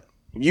is that?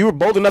 You were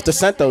bold enough to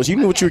send those. You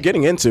knew what you were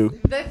getting into.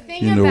 The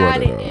thing You knew about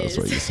what it that's is,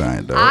 what you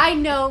signed up. I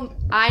know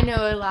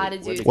a lot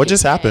of dudes. What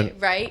just in KA,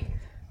 happened? Right?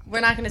 We're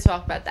not going to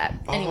talk about that.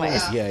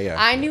 Anyways. yeah.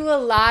 I knew a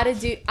lot of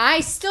dudes.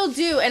 I still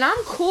do, and I'm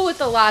cool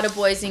with a lot of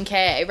boys in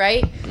KA,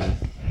 right?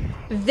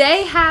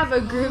 They have a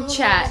group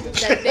chat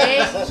that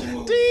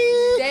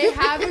they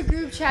have a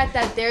group chat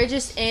that they're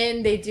just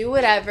in. They do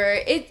whatever.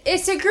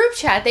 It's a group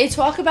chat. They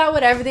talk about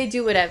whatever. They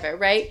do whatever,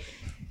 right?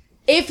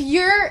 If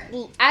you're,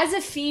 as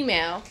a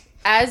female,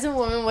 as a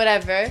woman,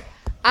 whatever,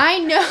 I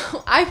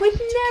know I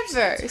would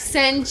never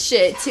send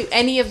shit to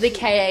any of the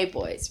KA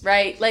boys,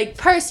 right? Like,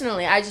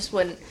 personally, I just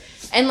wouldn't.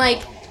 And,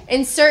 like,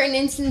 in certain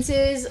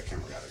instances,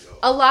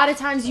 a lot of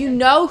times you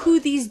know who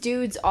these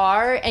dudes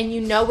are and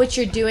you know what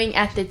you're doing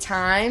at the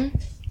time.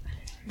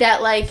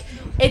 That, like,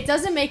 it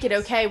doesn't make it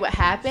okay what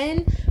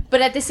happened,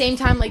 but at the same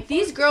time, like,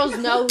 these girls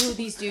know who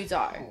these dudes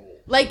are.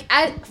 Like,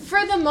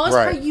 for the most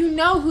part, you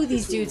know who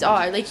these dudes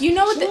are. Like, you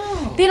know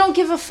they don't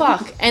give a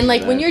fuck. And,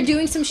 like, when you're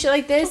doing some shit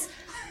like this,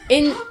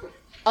 in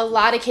a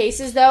lot of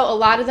cases, though, a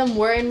lot of them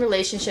were in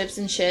relationships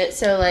and shit.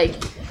 So, like,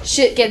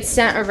 shit gets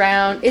sent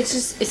around. It's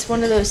just, it's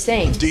one of those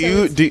things. Do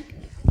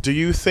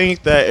you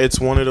think that it's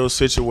one of those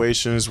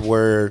situations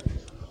where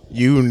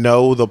you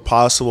know the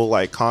possible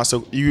like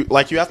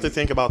you have to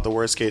think about the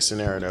worst case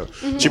scenario?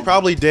 Mm-hmm. She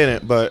probably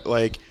didn't, but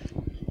like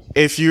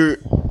if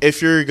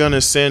you're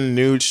gonna send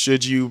nudes,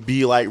 should you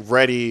be like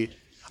ready?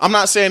 I'm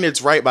not saying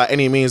it's right by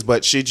any means,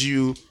 but should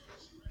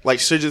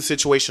the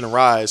situation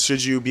arise,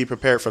 should you be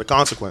prepared for the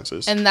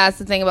consequences? And that's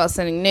the thing about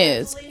sending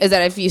nudes, is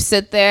that if you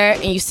sit there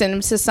and you send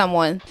them to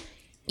someone,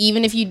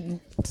 even if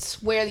you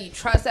swear that you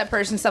trust that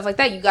person, stuff like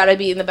that, you gotta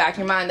be in the back of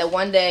your mind that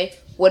one day,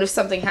 what if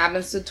something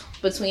happens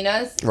between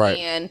us? Right.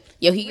 And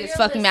he gets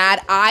fucking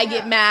mad, I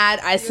get mad,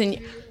 I send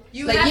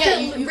You like, have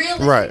yeah, to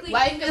realistically Right.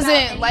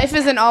 life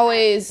isn't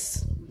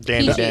always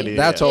Dandy, peachy.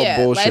 That's all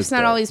bullshit. Life's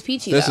not though. always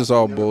peachy. This though. is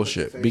all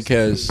bullshit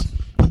because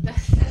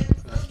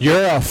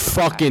You're a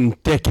fucking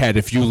dickhead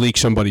if you leak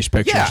somebody's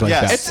pictures like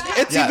that.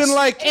 it's even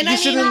like you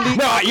shouldn't leak.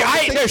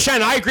 No,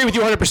 Shannon, I agree with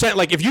you 100%.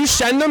 Like, if you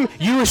send them,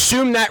 you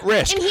assume that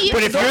risk. And he-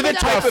 But if you're the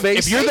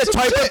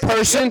type of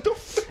person,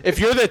 if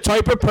you're the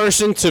type of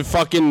person to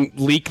fucking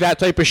leak that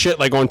type of shit,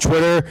 like on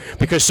Twitter,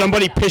 because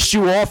somebody pissed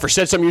you off or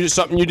said something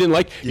you didn't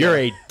like, you're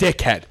a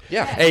dickhead.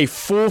 Yeah. A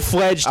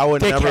full-fledged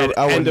dickhead.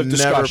 I would End of never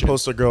discussion.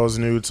 post a girl's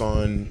nudes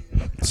on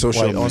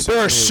social media. There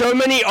are so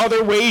many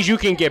other ways you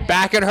can get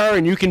back at her,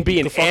 and you can be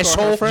an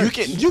asshole.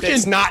 You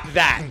can not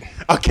that.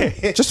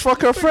 Okay. Just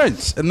fuck our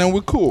friends, and then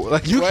we're cool.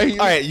 Like all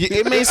right.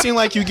 It may seem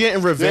like you're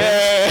getting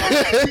revenge.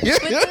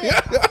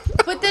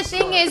 But the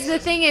thing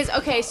is,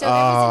 okay, so there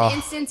was an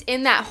instance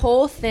in that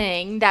whole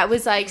thing that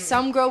was like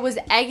some girl was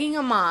egging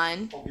him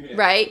on,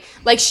 right?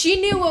 Like she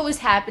knew what was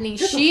happening.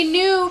 She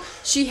knew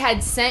she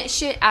had sent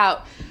shit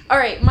out. All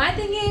right, my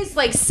thing is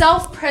like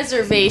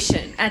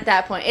self-preservation at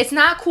that point. It's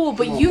not cool,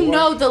 but you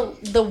know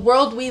the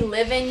world we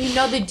live in, you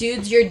know the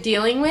dudes you're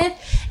dealing with.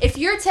 If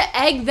you're to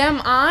egg them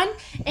on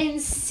and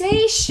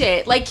say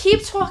shit, like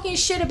keep talking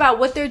shit about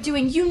what they're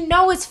doing, you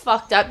know it's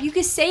fucked up. You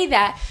could say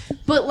that,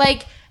 but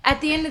like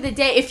at the end of the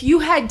day, if you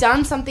had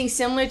done something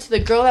similar to the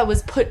girl that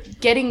was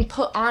getting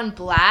put on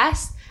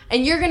blast,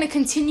 and you're gonna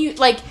continue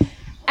like.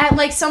 At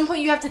like some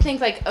point you have to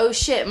think like, oh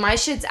shit, my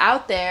shit's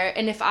out there,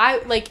 and if I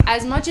like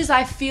as much as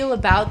I feel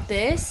about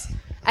this,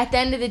 at the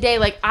end of the day,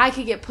 like I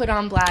could get put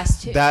on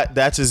blast too.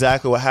 That's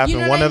exactly what happened.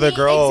 You know One what of I the mean?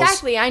 girls,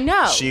 exactly, I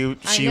know. She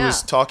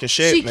was talking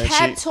shit. She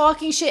kept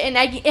talking shit, and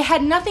it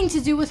had nothing to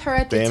do with her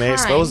at the time. They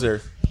exposed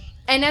her.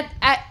 And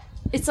at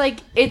it's like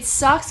it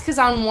sucks because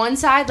on one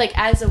side, like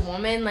as a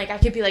woman, like I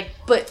could be like,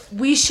 but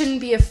we shouldn't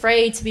be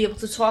afraid to be able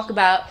to talk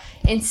about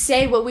and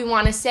say what we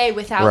want to say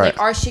without like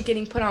our shit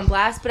getting put on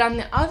blast. But on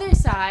the other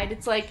side,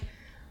 it's like,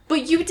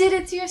 but you did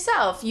it to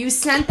yourself. You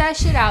sent that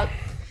shit out.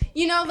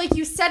 You know, like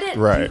you said it.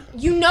 Right.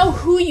 You know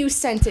who you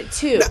sent it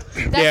to.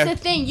 That's the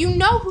thing. You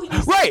know who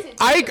you sent it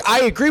to.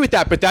 I agree with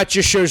that, but that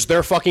just shows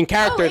their fucking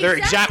character. They're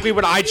exactly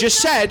what I just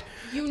said.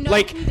 You know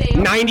like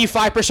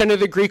 95%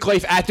 of the Greek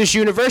life at this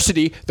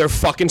university, they're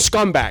fucking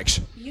scumbags.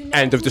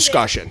 End of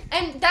discussion.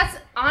 And that's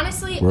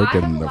honestly, We're I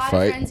getting have a the lot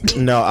fight. of friends.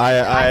 No,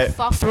 I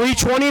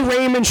 320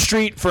 Raymond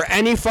Street for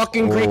any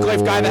fucking Greek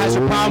life guy that has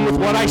a problem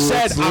with what I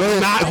said. I'm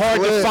not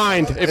hard to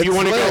find if you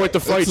want to go with the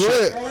fight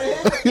shit.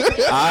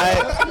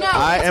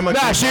 I am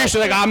a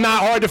seriously, like I'm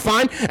not hard to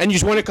find, and you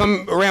just want to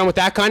come around with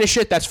that kind of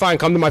shit. That's fine.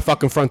 Come to my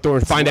fucking front door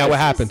and find out what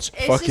happens.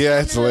 Fuck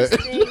yeah, it's lit.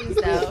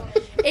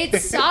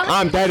 It sucks.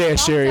 I'm dead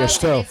ass serious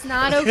too. It's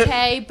not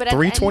okay, but at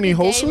 320 the end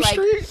of Wholesome the day,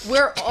 like, Street?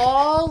 we're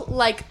all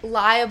like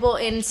liable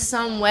in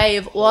some way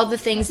of all the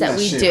things that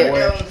we do.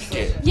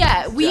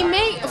 Yeah, we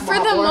make for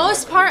the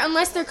most part,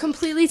 unless they're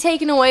completely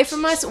taken away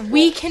from us,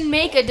 we can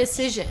make a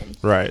decision.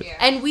 Right.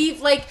 And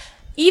we've like,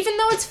 even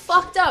though it's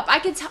fucked up, I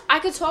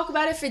could talk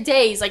about it for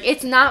days. Like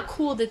it's not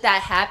cool that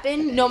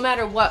happened. No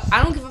matter what,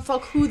 I don't give a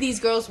fuck who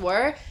these girls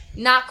were.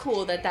 Not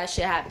cool that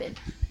shit happened.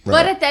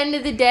 But at the end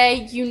of the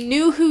day, you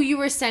knew who you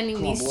were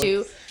sending these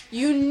to.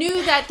 You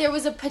knew that there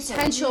was a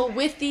potential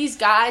with these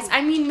guys.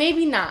 I mean,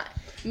 maybe not.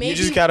 Maybe you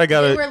just gotta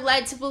they were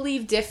led to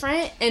believe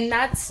different, and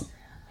that's.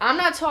 I'm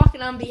not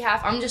talking on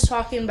behalf. I'm just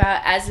talking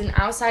about as an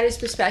outsider's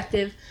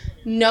perspective,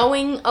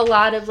 knowing a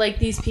lot of like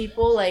these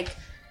people. Like,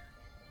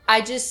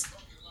 I just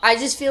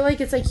feel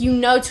like it's like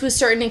to a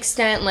certain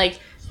extent,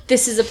 like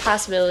this is a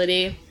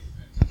possibility.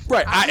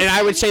 Right, and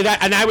I would say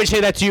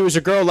that to you as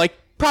a girl, like.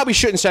 Probably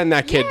shouldn't send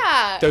that kid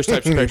those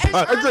types of pictures.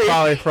 Agree.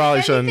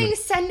 Probably shouldn't.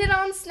 Send it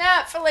on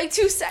Snap for like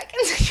 2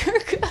 seconds. You're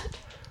good.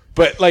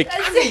 But like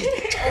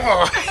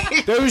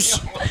those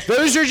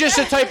are just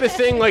the type of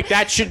thing like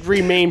that should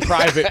remain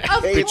private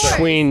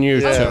between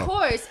you two. Of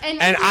course. And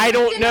I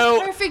don't know.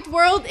 In a perfect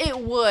world, it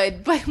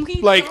would, but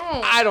we like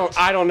don't.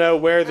 I don't know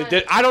where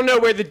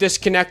the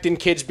disconnect in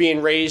kids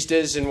being raised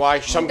is, and why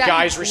some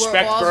guys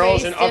respect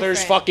girls and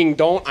others fucking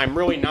don't. I'm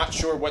really not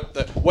sure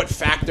what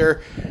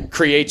factor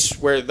creates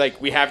where like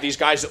we have these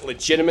guys that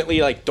legitimately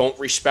like don't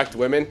respect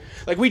women.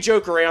 Like we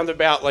joke around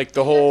about like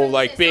the whole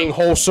like being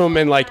wholesome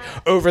and like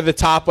over the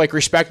top like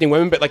respecting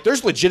women, but like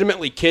there's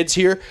legitimately kids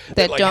here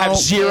that like have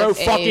zero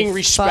fucking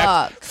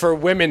respect for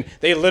women.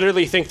 They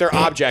literally think they're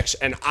objects,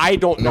 and I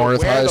don't know where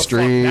the fuck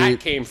that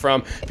came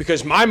from,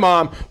 because my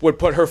mom would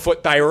put her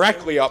foot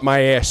directly up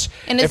my ass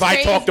if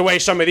I talked the way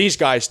some of these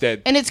guys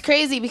did. And it's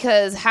crazy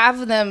because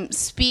half of them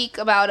speak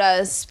about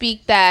us,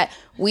 speak that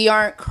we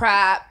aren't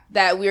crap,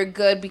 that we're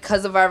good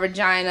because of our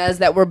vaginas,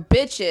 that we're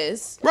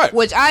bitches, right?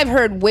 Which I've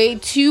heard way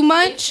too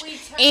much.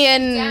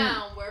 And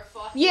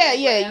yeah,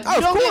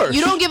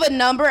 you don't give a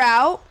number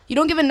out. You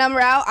don't give a number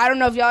out. I don't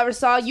know if y'all ever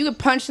saw. You get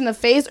punched in the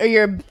face, or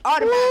you're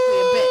automatically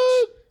a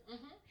bitch.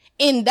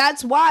 And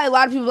that's why a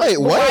lot of people. Wait,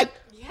 what?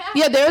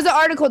 Yeah, there was an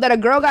article that a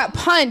girl got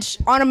punched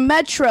on a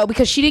metro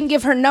because she didn't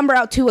give her number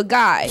out to a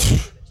guy.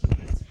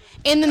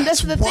 And then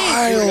that's the thing.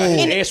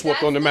 And ass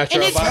whooped on the metro.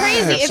 And it's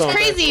crazy. It's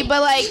crazy,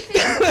 but like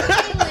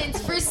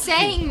for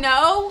saying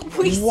no.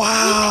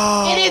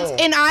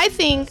 And I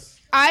think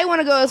I want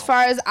to go as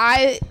far as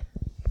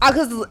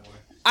because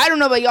I don't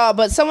know about y'all,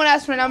 but someone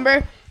asked for a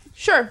number.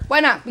 Sure, why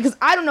not? Because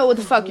I don't know what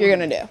the fuck you're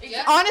gonna do.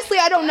 Honestly,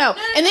 I don't know.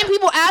 And then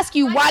people ask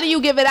you, why do you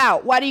give it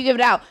out? Why do you give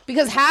it out?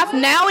 Because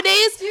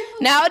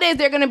nowadays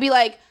they're gonna be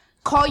like,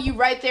 call you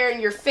right there in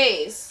your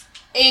face.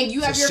 and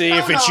you have your see phone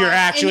if it's on, your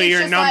actually and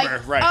your it's just number,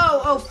 like, right?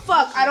 Oh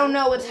fuck! I don't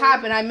know what's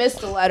happened. I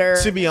missed the letter.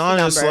 To be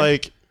honest, number.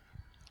 like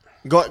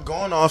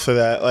going off of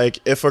that, like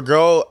if a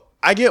girl,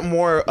 I get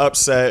more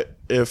upset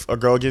if a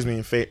girl gives me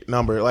a fake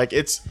number. Like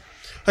it's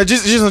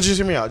just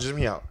hear me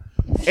out.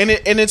 And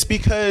it's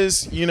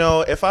because, you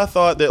know, if I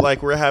thought that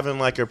like we're having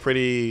like a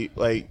pretty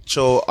like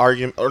chill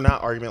argument, or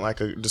not argument,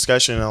 like a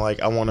discussion, and like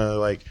I want to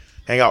like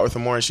hang out with her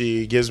more, and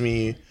she gives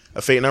me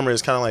a fake number,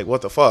 it's kind of like,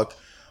 what the fuck.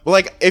 But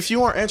like if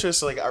you aren't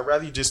interested, like I'd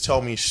rather you just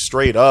tell me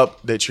straight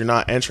up that you're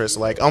not interested.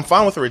 Like I'm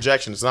fine with a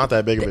rejection. It's not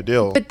that big of a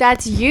deal. But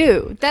that's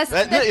you. That's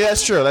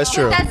true. That's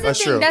true.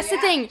 That's the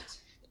thing.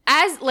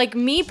 As like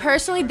me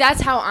personally,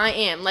 that's how I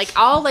am. Like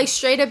I'll like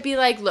straight up be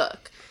like,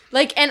 look,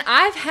 like, and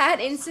I've had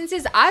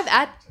instances.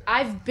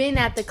 I've been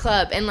at the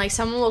club and like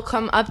someone will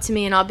come up to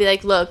me and I'll be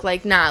like, look,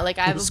 like nah, like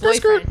I have a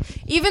boyfriend,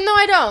 even though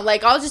I don't.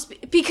 Like I'll just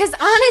because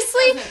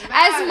honestly,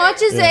 as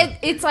much as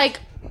it's like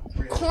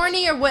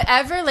corny or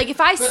whatever, like if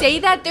I say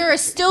that, there are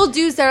still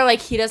dudes that are like,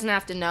 he doesn't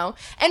have to know.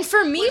 And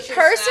for me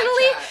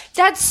personally,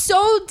 that's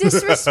so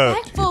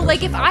disrespectful.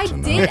 Like if I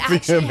did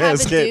actually have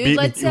a dude,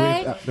 let's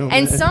say,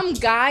 and some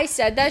guy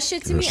said that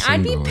shit to me,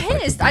 I'd be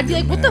pissed. I'd be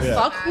like, what the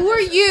fuck? Who are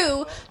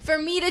you for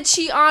me to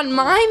cheat on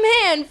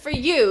my man for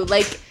you?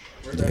 Like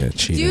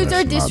dudes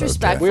are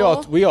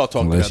disrespectful. We all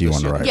talk unless about you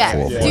this. want to write Yeah,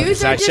 full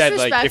dudes are I said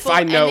like if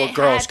I know a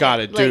girl's got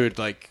a dude,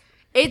 like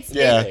it's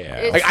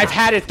like I've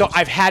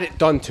had it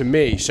done to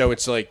me, so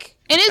it's like,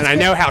 and I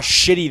know how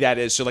shitty that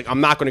is. So like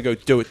I'm not going to go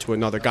do it to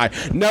another guy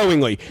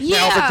knowingly.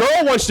 Yeah.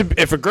 Now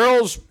if a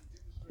girl's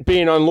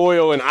being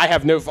unloyal and I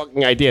have no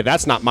fucking idea,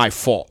 that's not my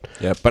fault.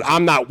 Yep. But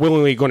I'm not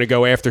willingly going to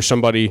go after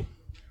somebody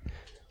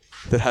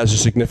that has a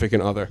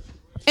significant other.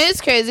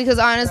 It's crazy because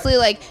honestly,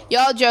 like,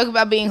 y'all joke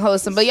about being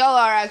wholesome, but y'all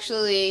are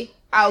actually,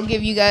 I'll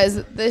give you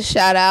guys this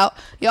shout out.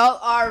 Y'all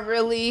are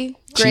really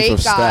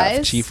great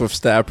guys. Chief of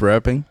staff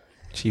repping.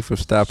 Chief of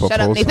staff Shut up,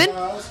 wholesome.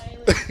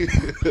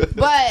 Nathan.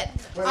 But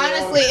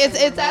honestly,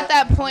 it's at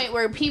that point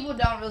where people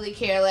don't really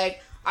care.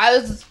 Like, I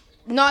was,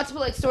 not to put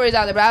like stories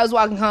out there, but I was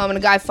walking home and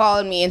a guy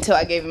followed me until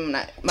I gave him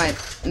my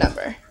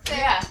number.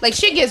 Yeah. Like,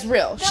 shit gets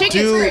real. Shit gets It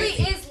real. really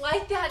is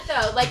like that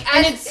though. Like,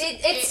 and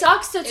it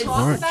sucks to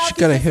talk about. You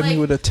gotta because, hit me like,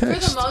 with a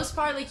text. For the most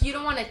part, like you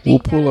don't want to think. We'll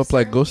pull that up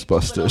like But a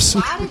Ghostbusters.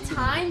 lot of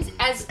times,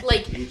 as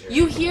like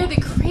you hear the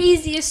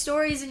craziest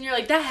stories, and you're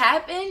like, "That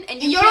happened,"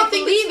 and you don't can't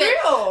think believe it's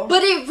it. real.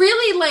 But it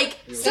really, like,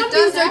 some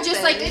dudes are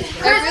just like,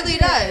 It really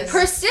does.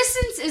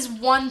 Persistence is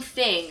one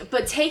thing,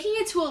 but taking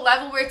it to a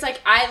level where it's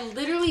like, I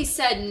literally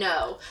said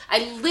no. I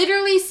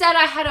literally said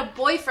I had a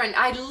boyfriend.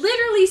 I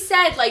literally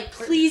said, like,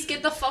 please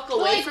get the fuck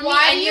away Like, from me,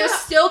 why and do you're you-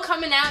 still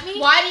coming at me.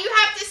 Why do you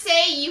have to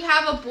say you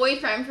have a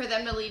boyfriend for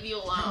them to leave you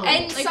alone?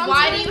 And like,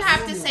 why do you sometimes-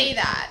 have to say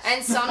that?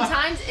 And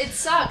sometimes it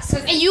sucks.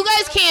 And you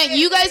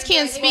guys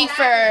can't speak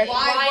for.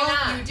 Why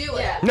not? You do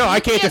it. No, I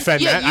can't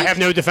defend that. I have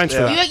no defense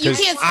for that. You 'cause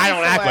can't I speak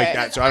don't act for like it.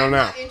 that, so I don't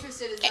know.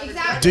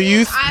 Exactly.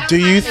 Do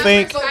you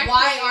think? But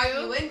why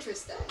aren't you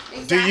interested?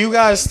 Do you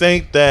guys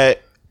think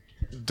that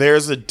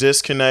there's a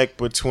disconnect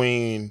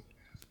between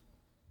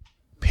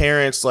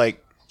parents?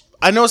 Like,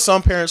 I know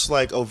some parents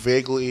like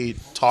vaguely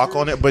talk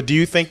on it, but do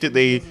you think that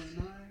they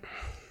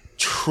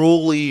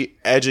truly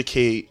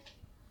educate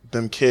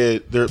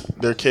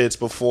their kids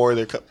before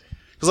they're? Because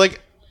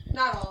like,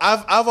 Not all.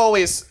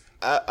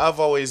 I've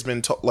always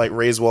been like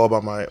raised well by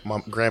my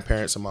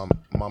grandparents and my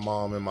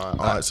mom and my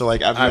aunt. So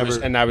like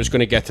I was going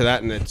to get to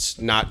that, and it's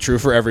not true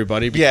for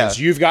everybody because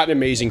you've got an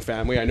amazing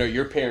family. I know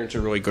your parents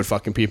are really good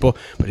fucking people,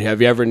 but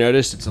have you ever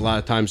noticed it's a lot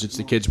of times it's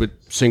the kids with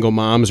single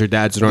moms or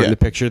dads that aren't in the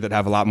picture that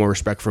have a lot more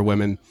respect for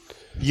women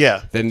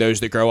than those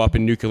that grow up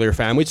in nuclear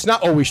families. It's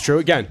not always true.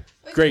 Again,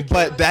 great,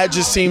 but that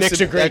just seems Nick's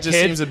to a great that just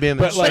kid, seems to be in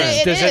the but like,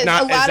 It does is. it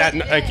not? A lot Is that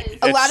of- like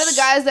A lot of the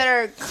guys that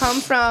are come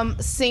from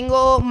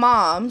single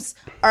moms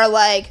are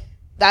like,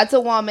 that's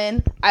a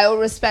woman. I will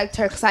respect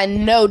her because I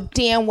know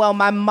damn well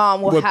my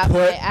mom will Would have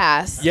put- my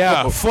ass.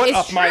 Yeah, foot It's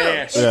up my true.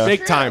 ass, It's big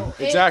true. time.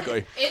 It-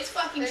 Exactly. It's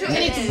fucking true. And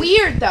it's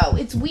weird though.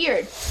 It's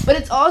weird. But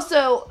it's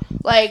also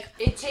like,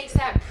 it takes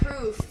that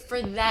proof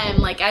for them,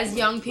 like as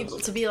young people,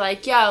 to be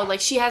like, yo,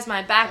 like she has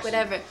my back,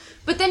 whatever.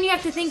 But then you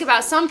have to think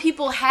about some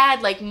people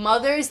had like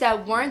mothers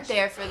that weren't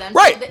there for them,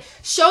 Right? That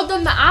showed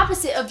them the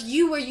opposite of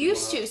you were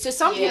used to. So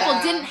some people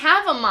didn't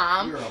have a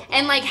mom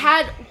and like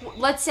had,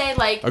 let's say,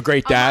 like A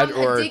great dad mom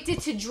or-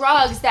 addicted to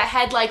drugs that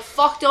had like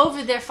fucked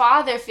over their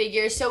father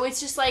figure. So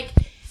it's just like.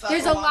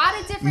 There's a lot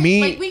of different,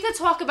 like we could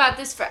talk about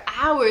this for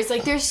hours.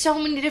 Like there's so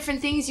many different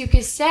things you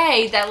could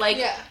say that like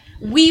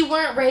we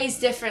weren't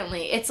raised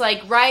differently. It's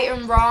like right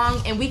and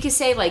wrong, and we could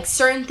say like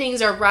certain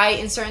things are right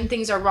and certain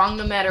things are wrong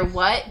no matter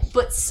what,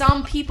 but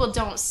some people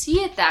don't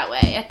see it that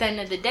way at the end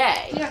of the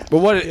day.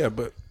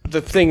 But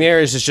the thing there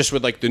is just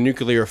with like the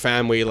nuclear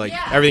family, like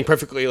everything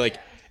perfectly, like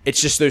it's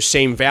just those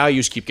same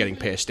values keep getting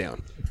passed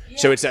down.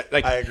 So it's that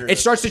like it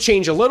starts to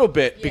change a little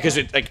bit because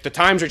it like the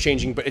times are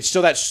changing, but it's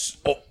still that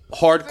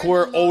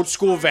hardcore old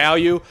school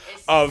value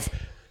of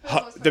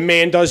the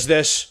man does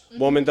this,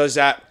 woman does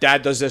that,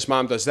 dad does this,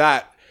 mom does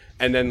that.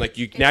 and then like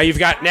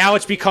now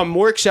it's become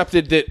more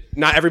accepted that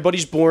not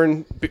everybody's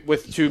born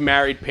with two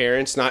married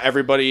parents. Not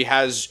everybody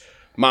has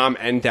mom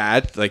and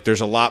dad. Like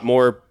there's a lot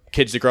more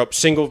kids that grow up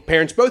single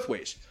parents both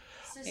ways.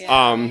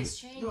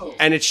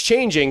 And it's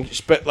changing,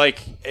 but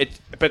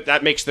but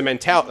that makes the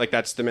mentality, like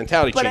that's the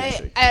mentality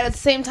changing. But at the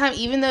same time,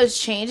 even though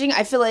it's changing,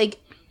 I feel like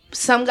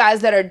some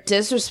guys that are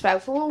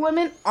disrespectful to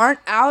women aren't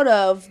out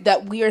of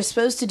that we are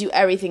supposed to do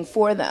everything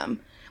for them,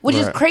 which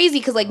is crazy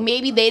because like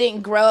maybe they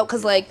didn't grow up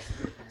because like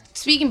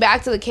speaking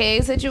back to the K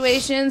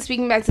situation,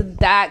 speaking back to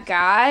that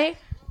guy,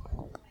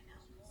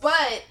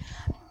 but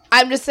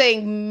I'm just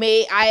saying,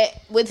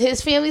 with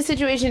his family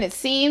situation, it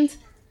seems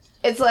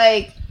it's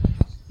like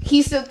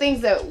he still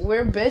thinks that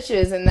we're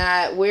bitches and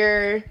that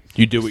you're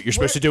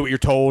supposed to do what you're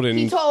told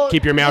and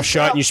keep your mouth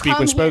shut and you speak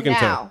when spoken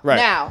to. Right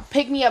now,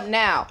 pick me up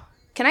now.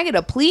 Can I get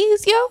a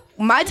please, yo?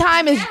 My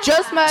time is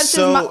just much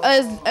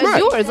as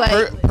yours.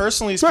 Like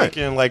personally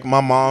speaking, like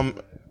my mom,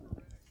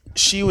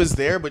 she was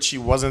there, but she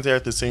wasn't there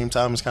at the same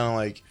time. It's kind of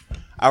like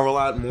I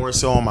relied more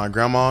so on my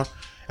grandma,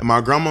 and my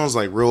grandma was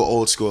like real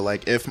old school.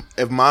 Like if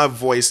my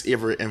voice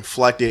ever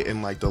inflected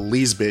in like the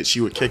least bit,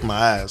 she would kick my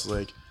ass.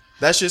 Like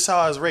that's just how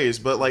I was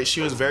raised. But like she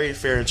was very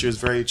fair and she was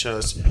very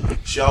just.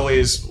 She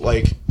always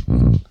like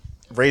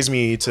raised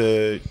me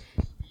to,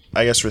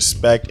 I guess,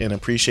 respect and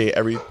appreciate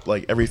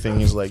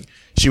everything is like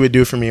she would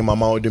do for me. My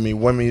mom would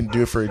want me to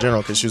do it for her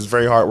general because she was a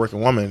very hardworking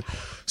woman.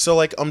 So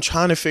like I'm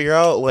trying to figure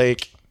out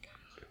like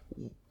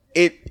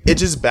it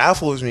just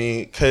baffles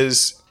me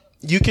because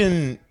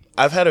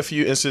I've had a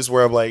few instances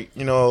where I'm like,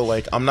 you know,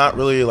 like I'm not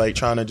really like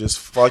trying to just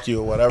fuck you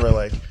or whatever.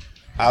 Like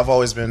I've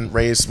always been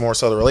raised more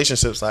so the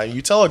relationships. Like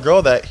you tell a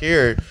girl that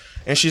here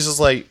and she's just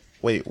like,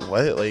 wait,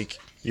 what? Like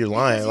you're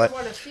lying. Like,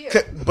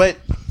 but.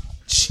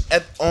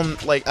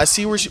 Like I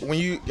see when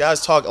you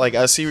guys talk, like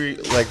I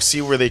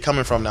see where they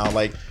coming from now,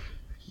 like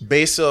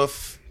based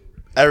off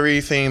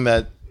everything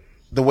that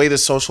the way the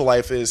social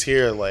life is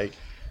here, like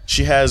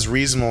she has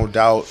reasonable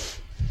doubt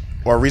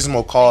or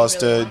reasonable cause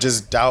to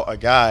just doubt a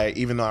guy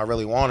even though I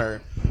really want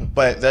her,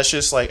 but that's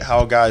just like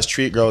how guys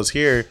treat girls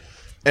here.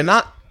 And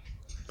not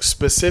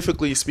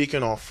specifically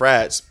speaking on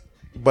frats,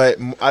 but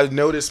I've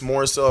noticed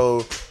more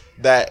so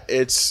that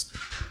it's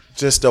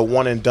just a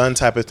one and done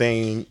type of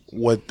thing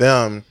with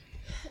them.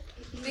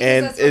 Because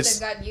and that's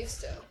it's what they've gotten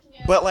used to.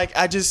 But like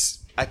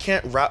I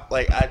can't wrap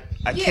like I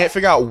can't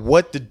figure out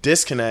what the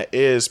disconnect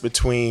is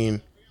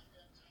between.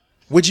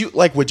 Would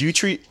you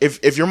treat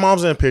if your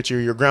mom's in a picture,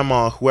 your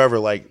grandma, whoever,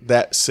 like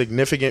that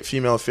significant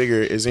female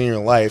figure is in your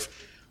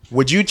life,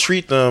 would you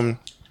treat them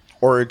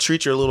or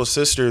treat your little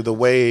sister the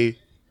way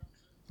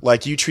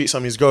like you treat some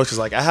of these girls? Because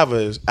like I have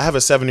a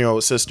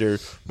 7-year-old sister.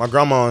 My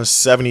grandma's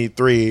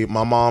 73.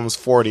 My mom's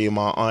 40.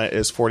 My aunt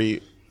is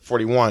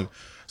 41.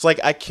 It's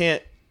like I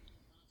can't.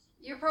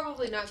 You're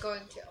probably not going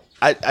to.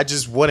 I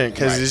just wouldn't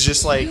because it's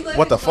just like you live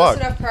what the in close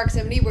fuck. Enough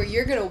proximity where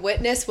you're gonna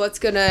witness what's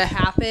gonna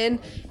happen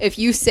if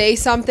you say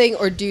something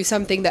or do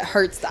something that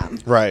hurts them.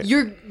 Right.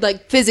 You're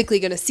like physically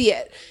gonna see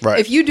it. Right.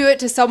 If you do it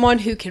to someone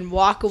who can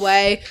walk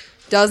away,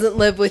 doesn't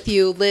live with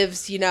you,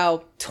 lives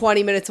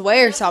 20 minutes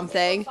away or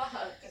something.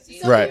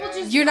 Right.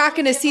 You're not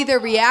gonna see their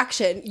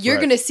reaction. You're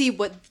gonna see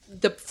what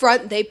the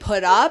front they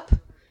put up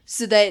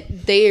so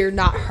that they are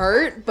not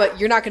hurt, but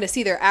you're not gonna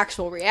see their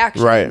actual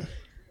reaction. Right.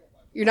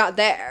 You're not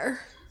there.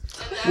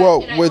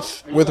 Well,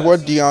 with what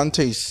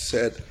Deontay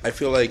said, I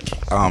feel like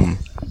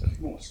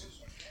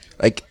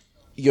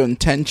your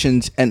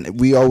intentions, and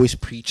we always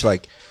preach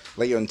like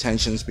let your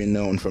intentions be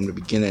known from the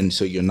beginning,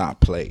 so you're not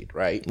played,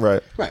 right?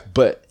 Right.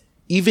 But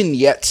even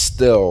yet,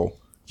 still,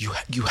 you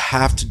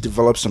have to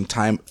develop some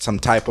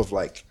type of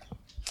like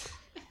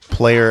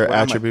player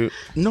attribute.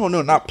 No,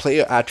 not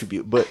player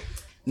attribute, but.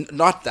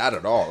 Not that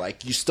at all.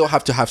 Like you still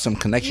have to have some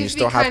connection. You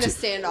still have kind to of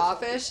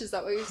standoffish. Is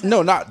that what you're saying?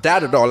 No, not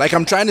that at all. Like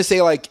I'm trying to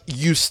say, like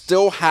you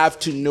still have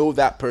to know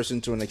that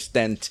person to an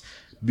extent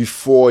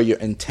before your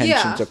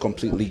intentions are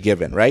completely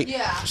given, right?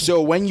 Yeah.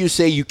 So when you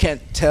say you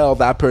can't tell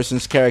that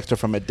person's character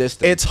from a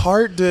distance, it's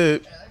hard to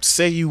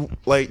say you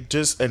like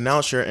just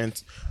announce your all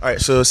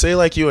right. So say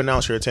like you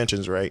announce your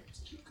intentions, right?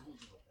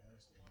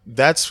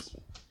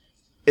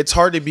 It's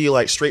hard to be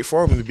like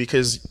straightforward with me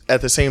because at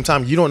the same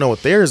time you don't know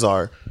what theirs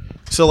are.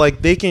 So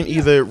like they can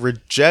either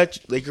reject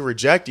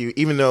you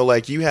even though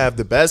like you have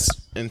the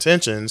best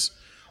intentions,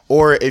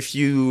 or if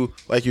you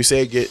like you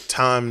say get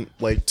time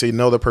like to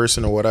know the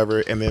person or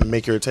whatever and then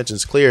make your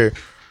intentions clear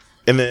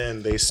and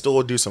then they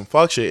still do some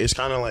fuck shit. It's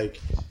kind of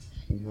like,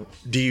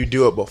 do you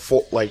do it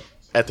before like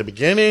at the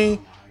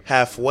beginning,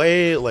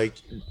 halfway? Like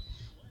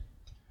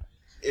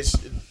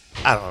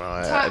I don't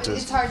know.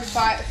 It's hard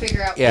to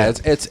figure out. Yeah,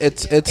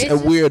 it's a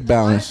weird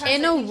balance.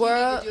 In a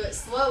world, you do it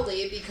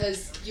slowly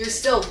because you're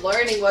still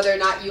learning whether or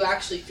not you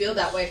actually feel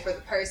that way for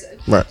the person.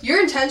 Right. Your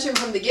intention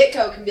from the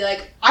get-go can be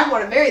like, I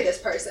want to marry this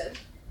person,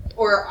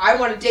 or I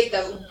want to date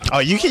them. Oh,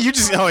 you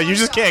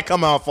just can't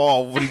come out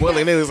fall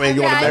willy-nilly saying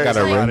you want to marry. I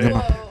gotta run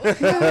him.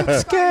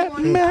 Let's get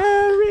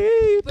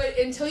married. But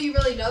until you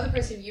really know the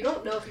person, you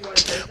don't know if you want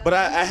to date them. But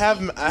I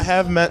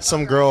have met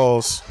some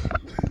girls.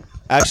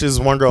 Actually, there's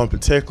one girl in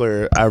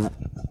particular.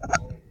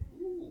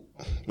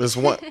 There's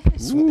one.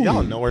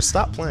 Y'all know her.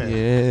 Stop playing.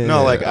 Yeah.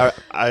 No, like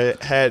I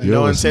had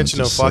no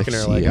intention of fucking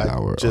her. Like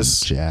I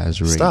just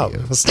Jazz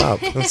Radio. Stop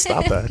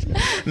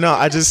that. No,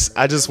 I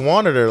just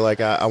wanted her.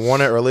 Like I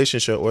wanted a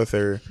relationship with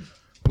her.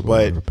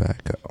 But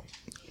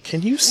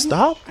can you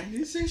stop? I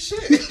didn't say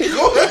shit.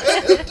 Go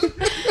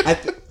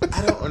ahead.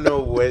 I don't know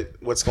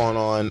what's going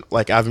on.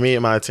 Like I've made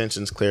my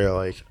intentions clear.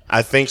 Like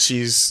I think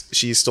she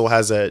still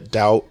has that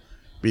doubt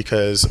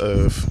because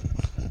of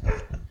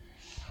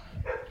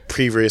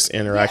previous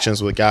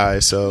interactions with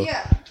guys. So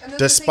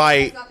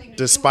despite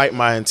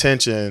my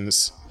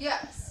intentions,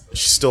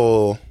 she's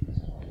still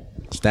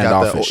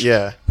standoffish.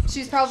 Yeah.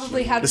 She's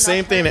probably had the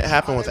same thing that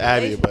happened with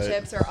Abby,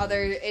 but or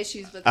other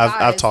issues with guys.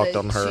 I've talked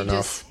on her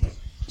enough.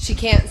 She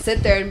can't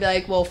sit there and be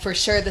like, well, for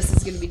sure this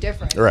is going to be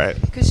different. Right.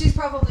 Because she's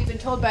probably been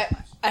told by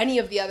any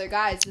of the other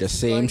guys. The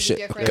same shit.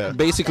 Yeah.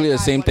 Basically the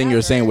same thing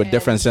you're saying with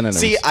different synonyms.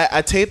 See,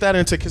 I take that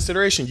into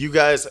consideration. You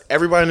guys,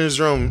 everybody in this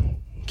room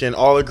can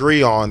all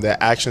agree on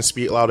that actions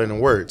speak louder than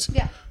words.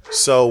 Yeah.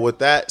 So with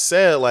that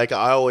said, like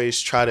I always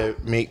try to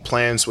make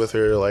plans with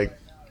her, like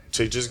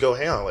to just go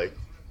hang out. Like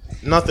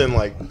nothing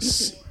like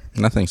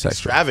nothing sexual.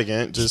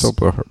 Extravagant. Just still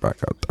put her back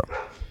out though.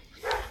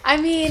 I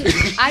mean,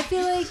 I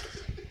feel like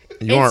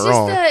you aren't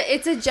wrong.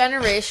 It's a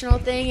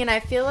generational thing, and I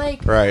feel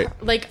like,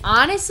 like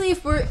honestly,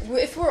 if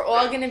we're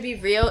all gonna be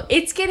real,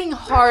 it's getting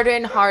harder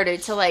and harder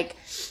to like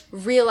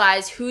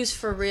realize who's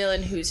for real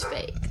and who's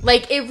fake.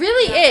 Like it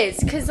really is,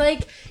 because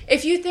like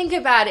if you think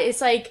about it,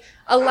 it's like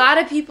a lot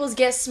of people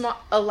get smart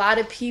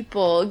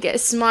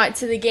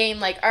to the game.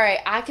 Like, all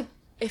right,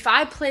 if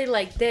I play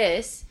like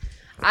this,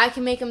 I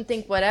can make them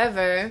think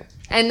whatever,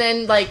 and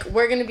then like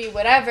we're gonna be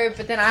whatever,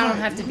 but then I don't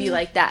have to be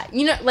like that.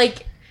 You know,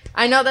 like.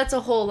 I know that's a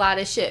whole lot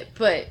of shit,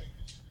 but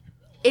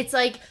it's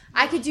like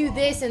I could do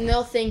this and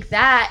they'll think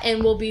that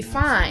and we'll be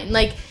fine.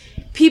 Like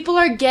people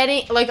are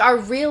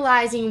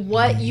realizing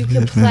what you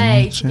can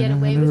play to get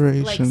away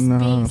with like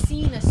being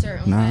seen a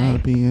certain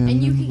way,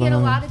 and you can get a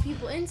lot of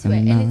people into it.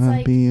 And it's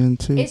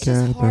like it's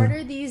just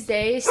harder these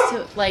days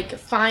to like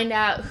find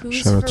out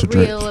who's for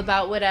real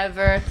about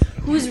whatever,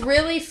 who's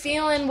really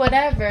feeling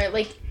whatever.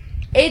 Like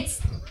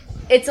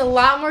it's a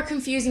lot more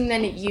confusing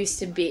than it used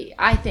to be,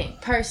 I think,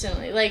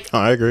 personally. Like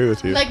I agree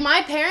with you. Like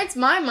my parents,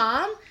 my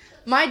mom,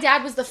 my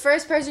dad was the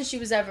first person she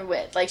was ever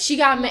with. Like she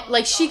got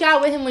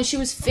with him when she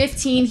was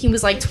 15. He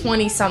was like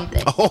 20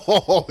 something.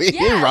 Oh,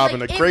 he robbing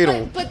the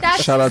cradle. But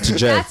that's shout out to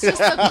Jay. That's just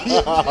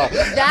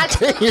that's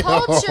the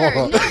culture.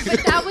 No,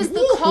 but that was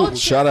the culture.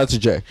 Shout out to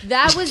Jay.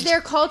 That was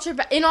their culture.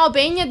 In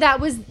Albania, that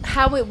was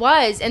how it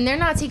was, and they're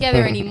not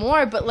together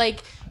anymore. But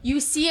like you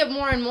see it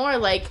more and more.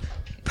 Like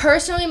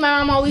personally, my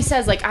mom always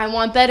says like, I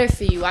want better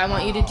for you. I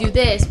want you to do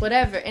this,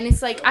 whatever. And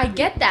it's like, I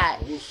get that.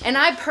 And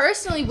I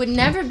personally would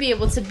never be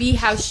able to be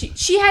how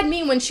she had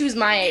me when she was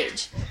my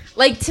age.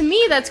 Like, to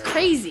me, that's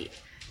crazy.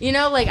 You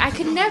know, like, I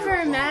could never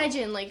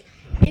imagine, like,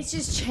 it's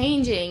just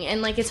changing.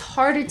 And, like, it's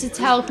harder to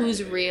tell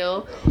who's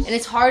real. And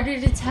it's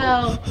harder to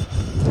tell,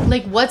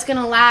 like, what's going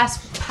to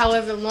last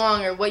however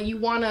long, or what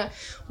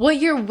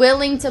you're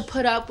willing to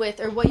put up with,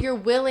 or what you're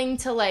willing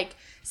to, like,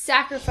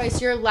 sacrifice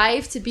your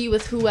life to be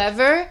with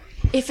whoever,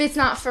 if it's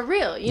not for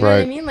real. You know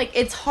what I mean? Like,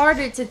 it's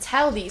harder to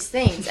tell these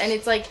things. And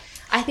it's like,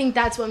 I think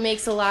that's what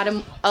makes a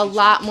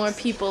lot more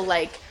people,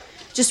 like,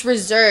 just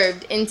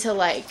reserved into,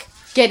 like,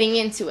 getting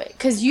into it.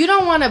 Because you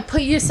don't want to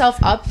put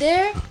yourself up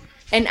there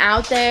and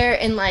out there,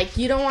 and, like,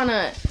 you don't want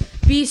to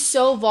be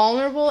so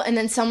vulnerable and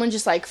then someone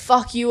just, like,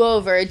 fuck you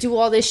over or do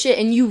all this shit,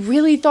 and you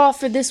really thought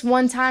for this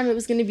one time it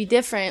was going to be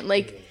different.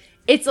 Like,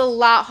 it's a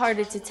lot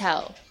harder to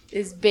tell.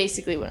 Is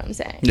basically what I'm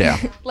saying.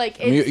 Yeah. Like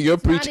you're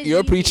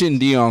preaching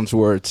Dion's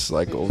words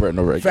like over and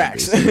over again.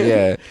 Facts.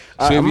 Yeah.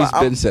 Swimmy's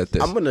been said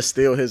this. I'm gonna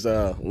steal his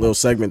little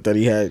segment that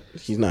he had.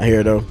 He's not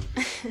here though.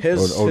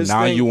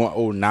 Now you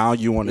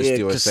want to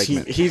steal his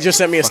segment. He just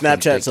sent me a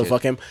Snapchat, so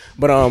fuck him.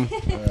 But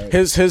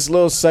his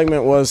little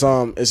segment was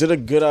is it a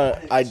good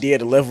idea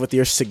to live with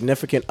your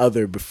significant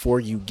other before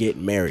you get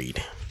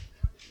married?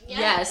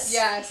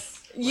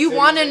 Yes. You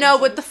want to know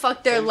what the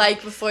fuck they're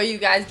like before you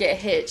guys get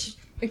hitched.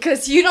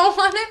 Because you don't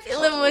want to be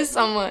living with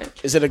someone.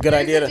 Is it a good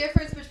idea? There's a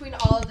difference between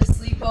all of the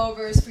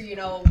sleepovers for,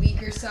 a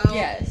week or so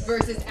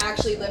versus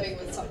actually living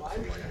with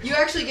someone. You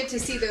actually get to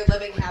see their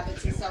living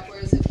habits and stuff,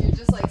 whereas if you're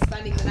just, like,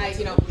 spending the night,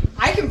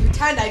 I can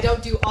pretend I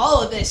don't do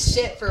all of this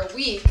shit for a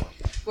week,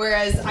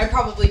 whereas I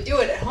probably do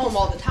it at home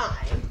all the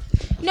time.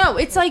 No,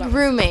 it's like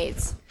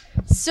roommates.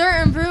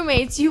 Certain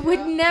roommates, you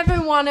would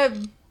never want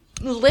to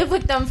live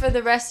with them for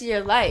the rest of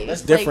your life.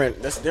 That's different.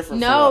 Like, that's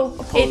different. No,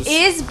 it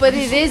is, but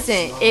it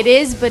isn't. It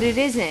is, but it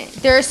isn't.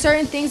 There are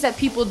certain things that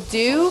people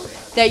do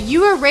that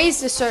you were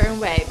raised a certain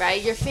way,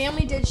 right? Your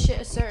family did shit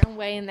a certain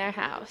way in their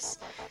house.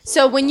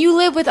 So when you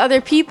live with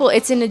other people,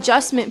 it's an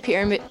adjustment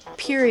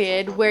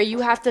period where you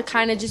have to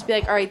kind of just be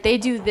like, all right, they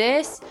do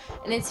this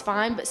and it's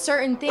fine, but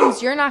certain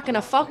things you're not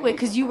gonna fuck with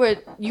because you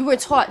were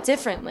taught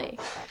differently.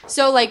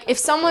 So like if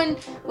someone,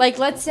 like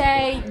let's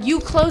say you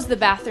close the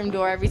bathroom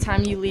door every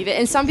time you leave it,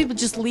 and some people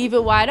just leave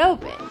it wide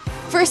open.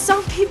 For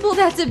some people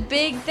that's a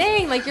big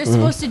thing. Like you're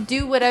supposed to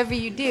do whatever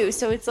you do.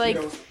 So it's like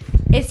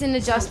it's an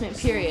adjustment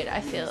period,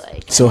 I feel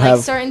like. So And, have-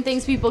 certain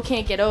things people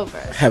can't get over.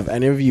 Have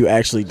any of you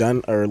actually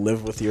done or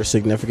lived with your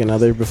significant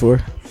other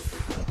before?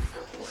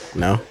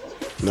 No?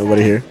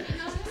 Nobody here?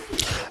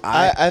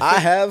 I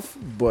have,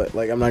 but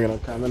like I'm not gonna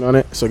comment on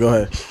it. So go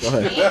ahead. Go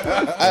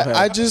ahead.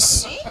 I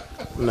just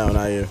No,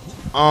 not you.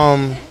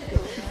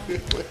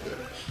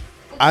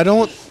 I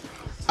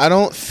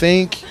don't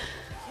think,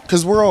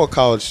 because we're all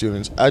college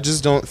students, I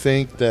just don't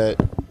think that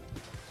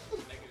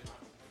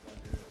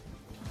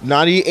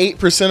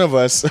 98% of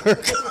us are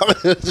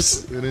college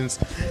students.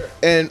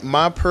 And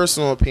my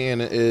personal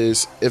opinion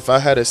is, if I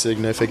had a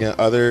significant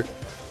other,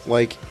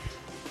 like,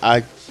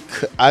 I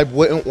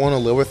wouldn't want to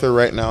live with her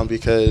right now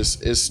because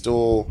it's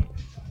still,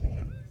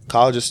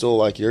 college is still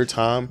like your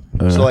time.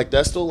 So like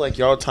that's still like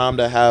your time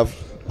to have.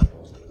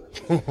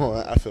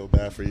 I feel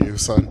bad for you,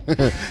 son.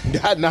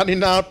 Got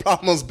 99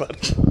 problems, buddy.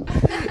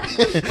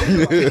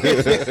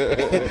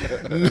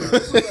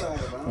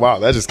 Wow,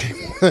 that just came.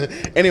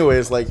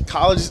 Anyways, like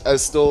college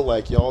is still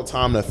like y'all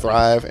time to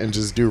thrive and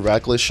just do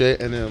reckless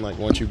shit, and then like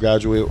once you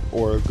graduate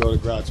or go to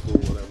grad school, or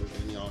whatever,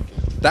 then y'all can.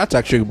 That's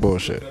actually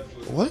bullshit.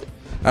 What?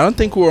 I don't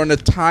think we're on a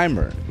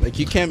timer. Like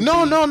you can't.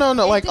 No.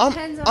 Like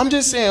I'm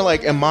just saying,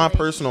 like in my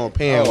personal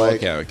opinion,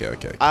 like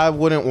okay. I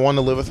wouldn't want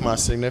to live with my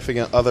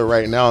significant other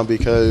right now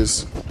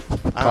because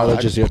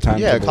College is your time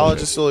Yeah, to college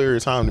bullshit. is still your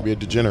time to be a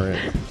degenerate.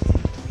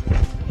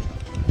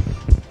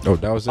 Oh,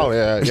 that was it. Oh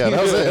yeah,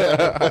 that was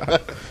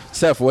it.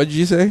 Seth, what did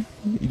you say?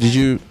 Did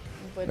you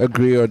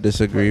agree or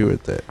disagree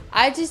with it?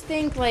 I just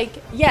think like,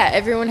 yeah,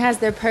 everyone has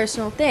their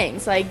personal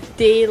things. Like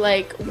they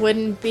like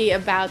wouldn't be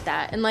about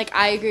that. And like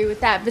I agree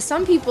with that. But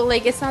some people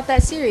like it's not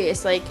that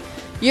serious. Like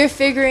you're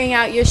figuring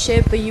out your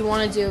shit but you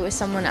want to do it with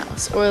someone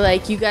else. Or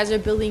like you guys are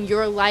building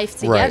your life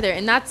together. Right.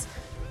 And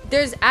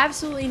there's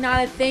absolutely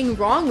not a thing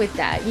wrong with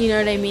that. You know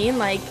what I mean?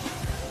 Like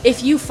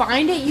if you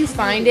find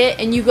it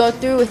and you go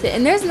through with it.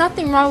 And there's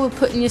nothing wrong with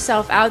putting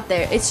yourself out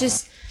there. It's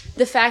just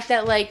the fact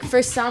that like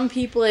for some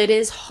people it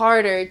is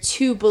harder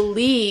to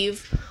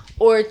believe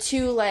or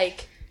to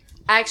like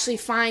actually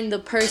find the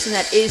person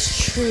that is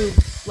true,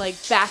 like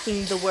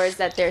backing the words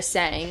that they're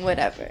saying,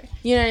 whatever.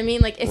 You know what I mean?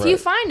 Like if you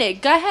find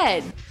it, go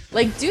ahead.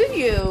 Like do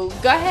you.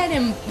 Go ahead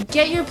and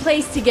get your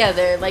place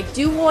together. Like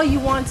do all you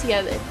want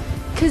together.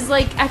 Cause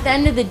like at the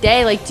end of the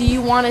day, like do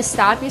you want to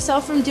stop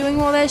yourself from doing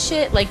all that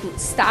shit? Like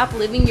stop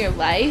living your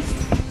life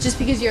just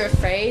because you're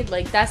afraid?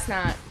 Like that's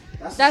not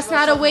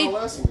a way.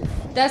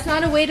 That's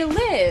not a way to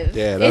live.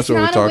 Yeah, that's what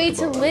we're It's not a way talking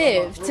to about.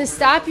 live. To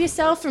stop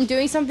yourself from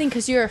doing something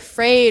because you're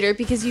afraid or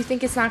because you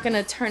think it's not going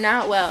to turn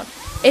out well.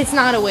 It's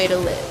not a way to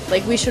live.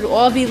 Like we should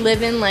all be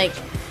living like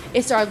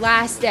it's our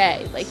last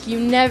day. Like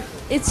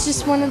it's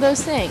just one of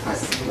those things.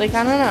 Like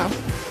I don't know.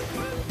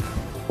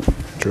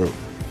 True.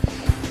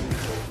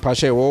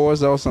 Pache, what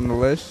was else on the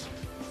list?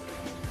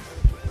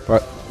 But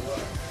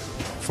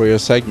for your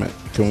segment,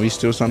 can we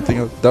steal something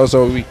else? That was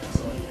all we.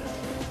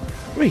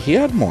 Wait, he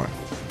had more.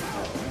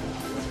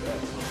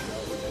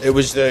 It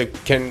was the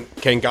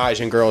can guys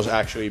and girls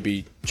actually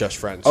be just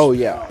friends? Oh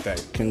yeah. Thing.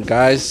 Can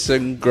guys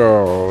and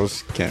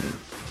girls can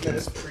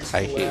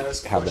I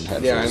hate having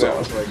headphones. Yeah, I know.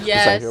 on.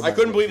 Yes. I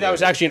couldn't believe that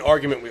was actually an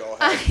argument we all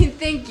had. I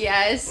think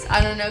yes.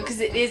 I don't know because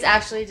it is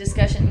actually a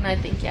discussion and I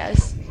think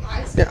yes.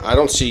 Yeah, I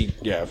don't see.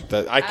 Yeah,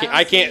 that I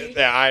can't.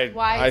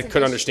 why I it's an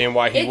couldn't issue. understand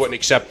why he It's- wouldn't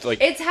accept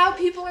like. It's how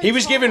people are He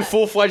was given taught.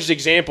 full-fledged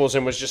examples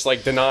and was just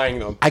like denying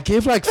them. I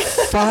gave like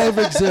 5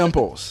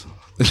 examples,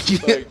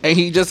 and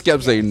he just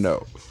kept saying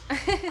no.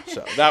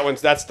 So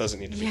that doesn't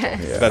need to be Yes.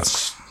 talked about.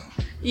 That's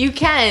You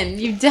can.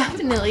 You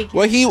definitely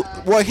can.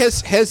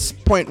 His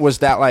point was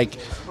that like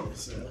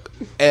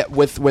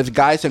with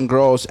guys and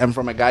girls, and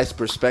from a guy's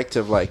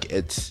perspective, like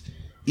it's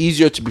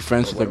easier to be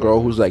friends with a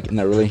girl who's like in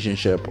a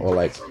relationship or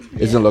like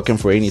isn't looking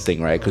for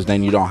anything, right? Because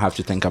then you don't have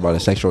to think about a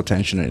sexual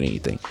tension or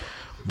anything.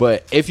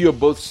 But if you're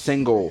both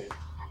single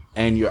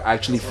and you're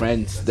actually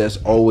friends, there's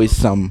always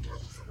some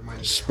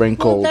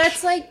sprinkled Well,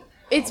 that's like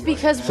it's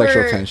because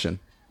sexual we're tension.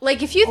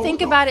 like if you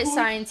think about it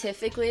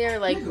scientifically or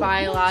like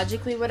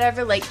biologically,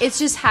 whatever, like it's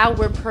just how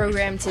we're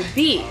programmed to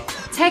be.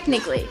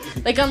 Technically,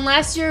 like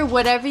unless you're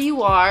whatever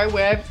you are,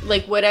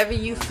 whatever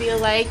you feel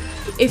like.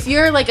 If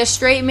you're like a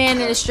straight man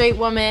and a straight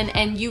woman,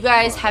 and you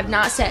guys have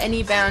not set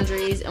any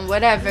boundaries and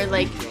whatever,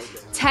 like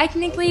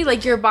technically,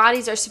 like your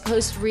bodies are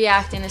supposed to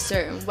react in a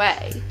certain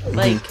way,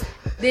 like.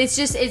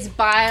 It's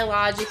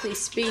biologically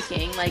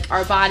speaking, like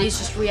our bodies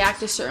just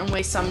react a certain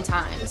way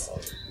sometimes.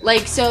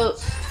 Like, so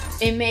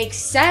it makes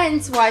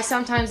sense why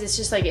sometimes it's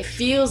just like it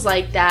feels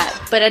like that.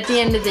 But at the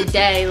end of the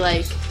day,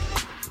 like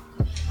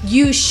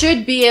you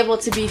should be able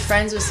to be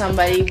friends with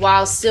somebody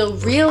while still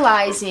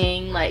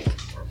realizing like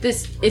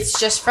it's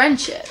just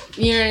friendship.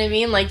 You know what I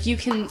mean? Like you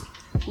can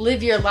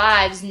live your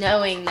lives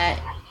knowing that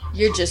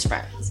you're just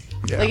friends.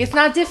 Yeah. Like it's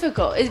not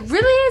difficult. It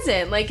really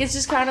isn't. Like it's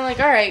just kind of like,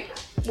 all right,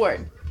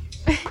 word.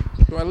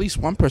 Well, at least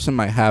one person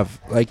might have,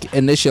 like,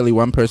 initially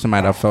one person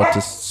might have felt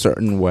a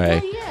certain way.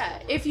 Well, yeah,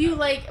 if you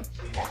like,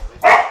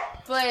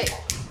 but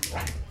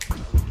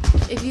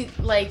if you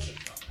like,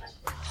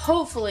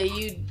 hopefully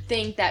you'd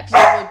think that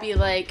people would be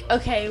like,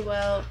 okay,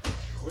 well,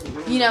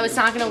 you know, it's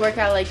not gonna work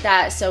out like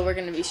that, so we're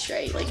gonna be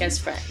straight, like as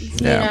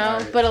friends, Yeah. you know.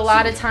 But a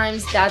lot of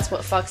times, that's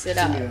what fucks it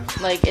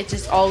up. Like it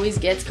just always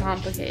gets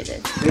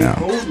complicated, Yeah.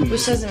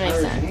 which doesn't make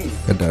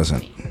sense. It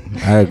doesn't.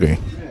 I agree.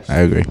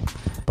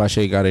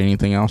 Pasha, you got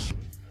anything else?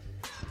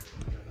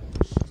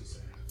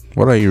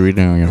 What are you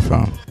reading on your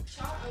phone?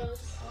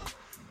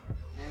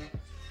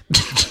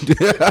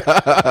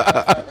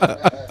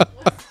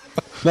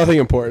 Nothing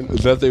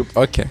important. Nothing.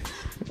 Okay.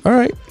 All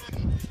right.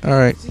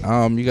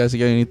 You guys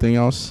got anything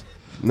else?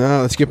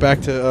 No, let's get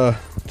back to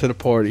the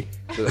party.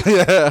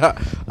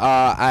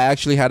 I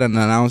actually had an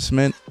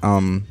announcement.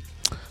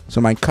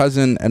 So my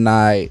cousin and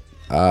I,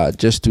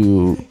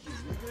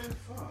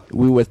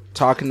 we were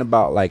talking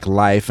about like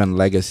life and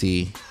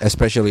legacy,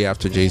 especially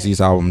after Jay-Z's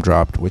album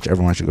dropped, which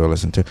everyone should go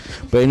listen to.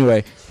 But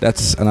anyway,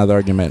 that's another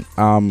argument.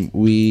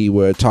 We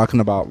were talking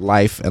about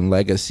life and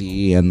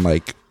legacy and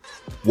like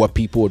what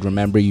people would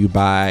remember you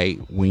by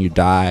when you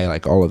die,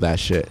 like all of that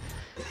shit.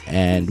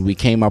 And we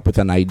came up with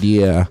an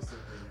idea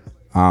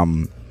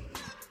to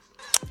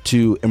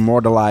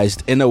immortalize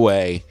in a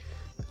way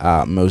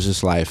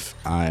Moses' life.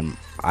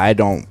 I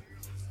don't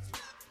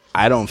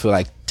feel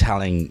like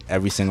telling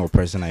every single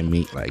person I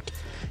meet like,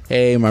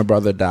 hey, my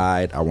brother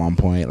died at one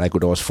point, like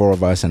there was 4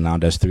 of us and now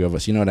there's 3 of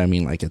us, you know what I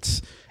mean? Like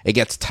it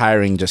gets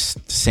tiring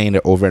just saying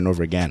it over and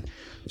over again.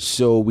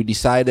 So we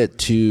decided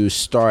to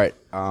start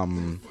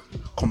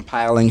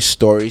compiling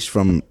stories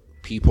from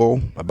people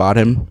about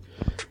him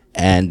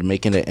and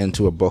making it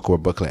into a book or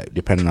booklet,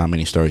 depending on how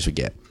many stories we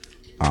get.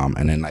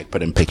 And then like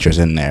putting pictures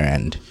in there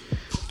and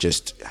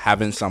just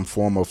having some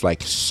form of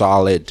like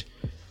solid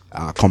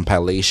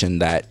compilation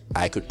that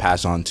I could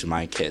pass on to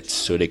my kids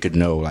so they could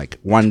know like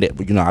one day,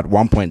 you know, at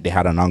one point they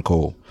had an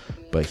uncle,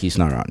 but he's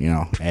not around, you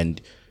know, and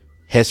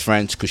his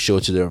friends could show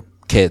to their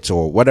kids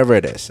or whatever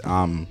it is.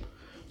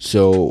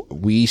 So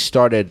we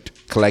started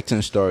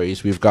collecting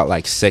stories. We've got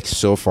like 6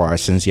 so far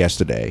since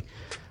yesterday.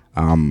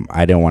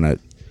 I didn't want to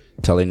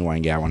tell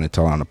anyone yet. I want to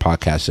tell on the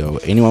podcast. So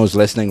anyone who's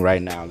listening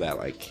right now that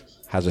like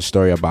has a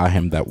story about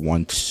him that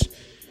wants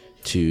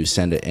to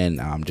send it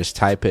in, just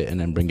type it and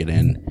then bring it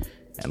in.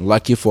 And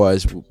lucky for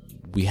us,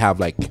 we have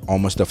like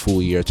almost a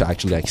full year to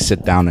actually like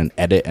sit down and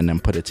edit and then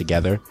put it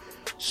together.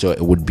 So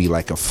it would be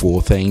like a full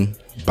thing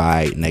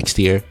by next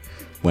year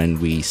when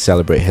we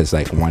celebrate his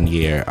like 1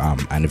 year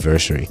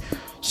anniversary.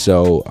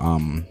 So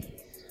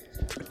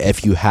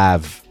if you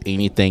have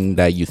anything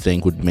that you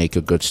think would make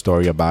a good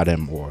story about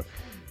him or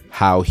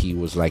how he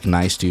was like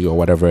nice to you or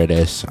whatever it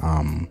is,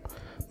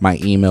 my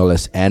email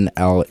is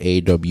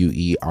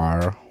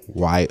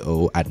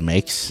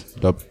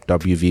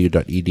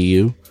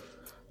nlaweryo@mix.wvu.edu.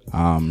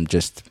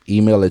 Just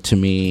email it to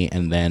me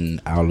and then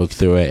I'll look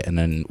through it and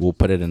then we'll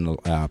put it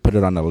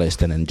on the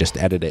list and then just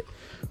edit it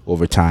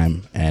over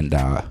time and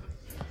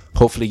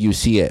hopefully you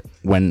see it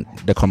when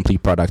the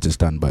complete product is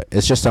done. But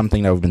it's just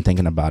something that we've been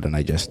thinking about and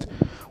I just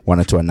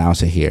wanted to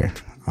announce it here.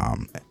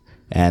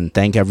 And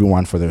thank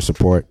everyone for their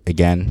support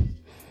again.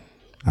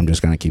 I'm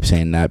just gonna keep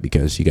saying that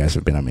because you guys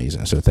have been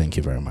amazing, so thank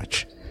you very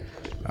much.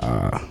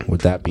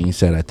 With that being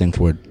said, I think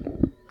we're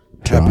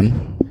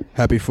done.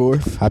 Happy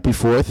 4th. Happy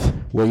 4th.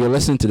 Well, you're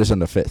listening to this on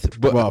the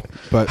 5th. But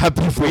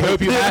happy 4th. We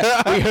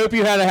hope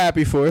you had a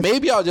happy 4th.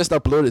 Maybe I'll just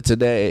upload it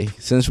today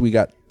since we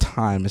got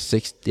time.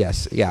 6.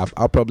 Yes. Yeah.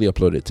 I'll probably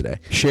upload it today.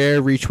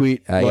 Share,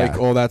 retweet,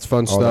 all that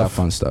fun stuff. All that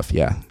fun stuff.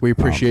 Yeah. We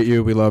appreciate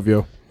you. We love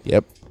you.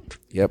 Yep.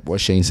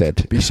 What Shane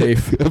said. Be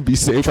safe. Be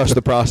safe. Trust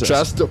the process.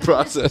 Trust the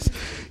process.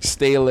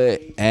 Stay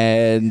lit.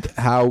 And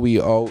how we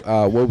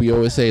what we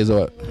always say is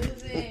what.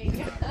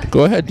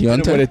 Go ahead,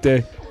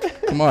 Deontay.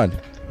 Come on.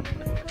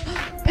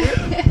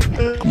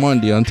 Come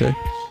on, Deontay.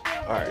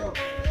 All right.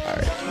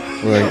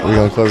 We're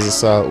going to close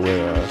this out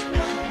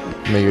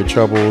with may your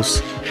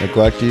troubles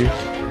neglect you,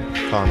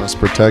 calmness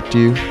protect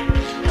you,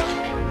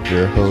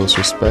 your hoes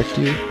respect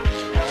you,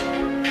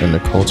 and the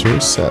culture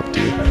accept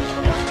you.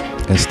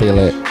 And stay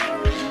lit.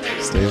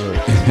 Stay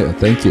lit.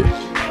 Thank you.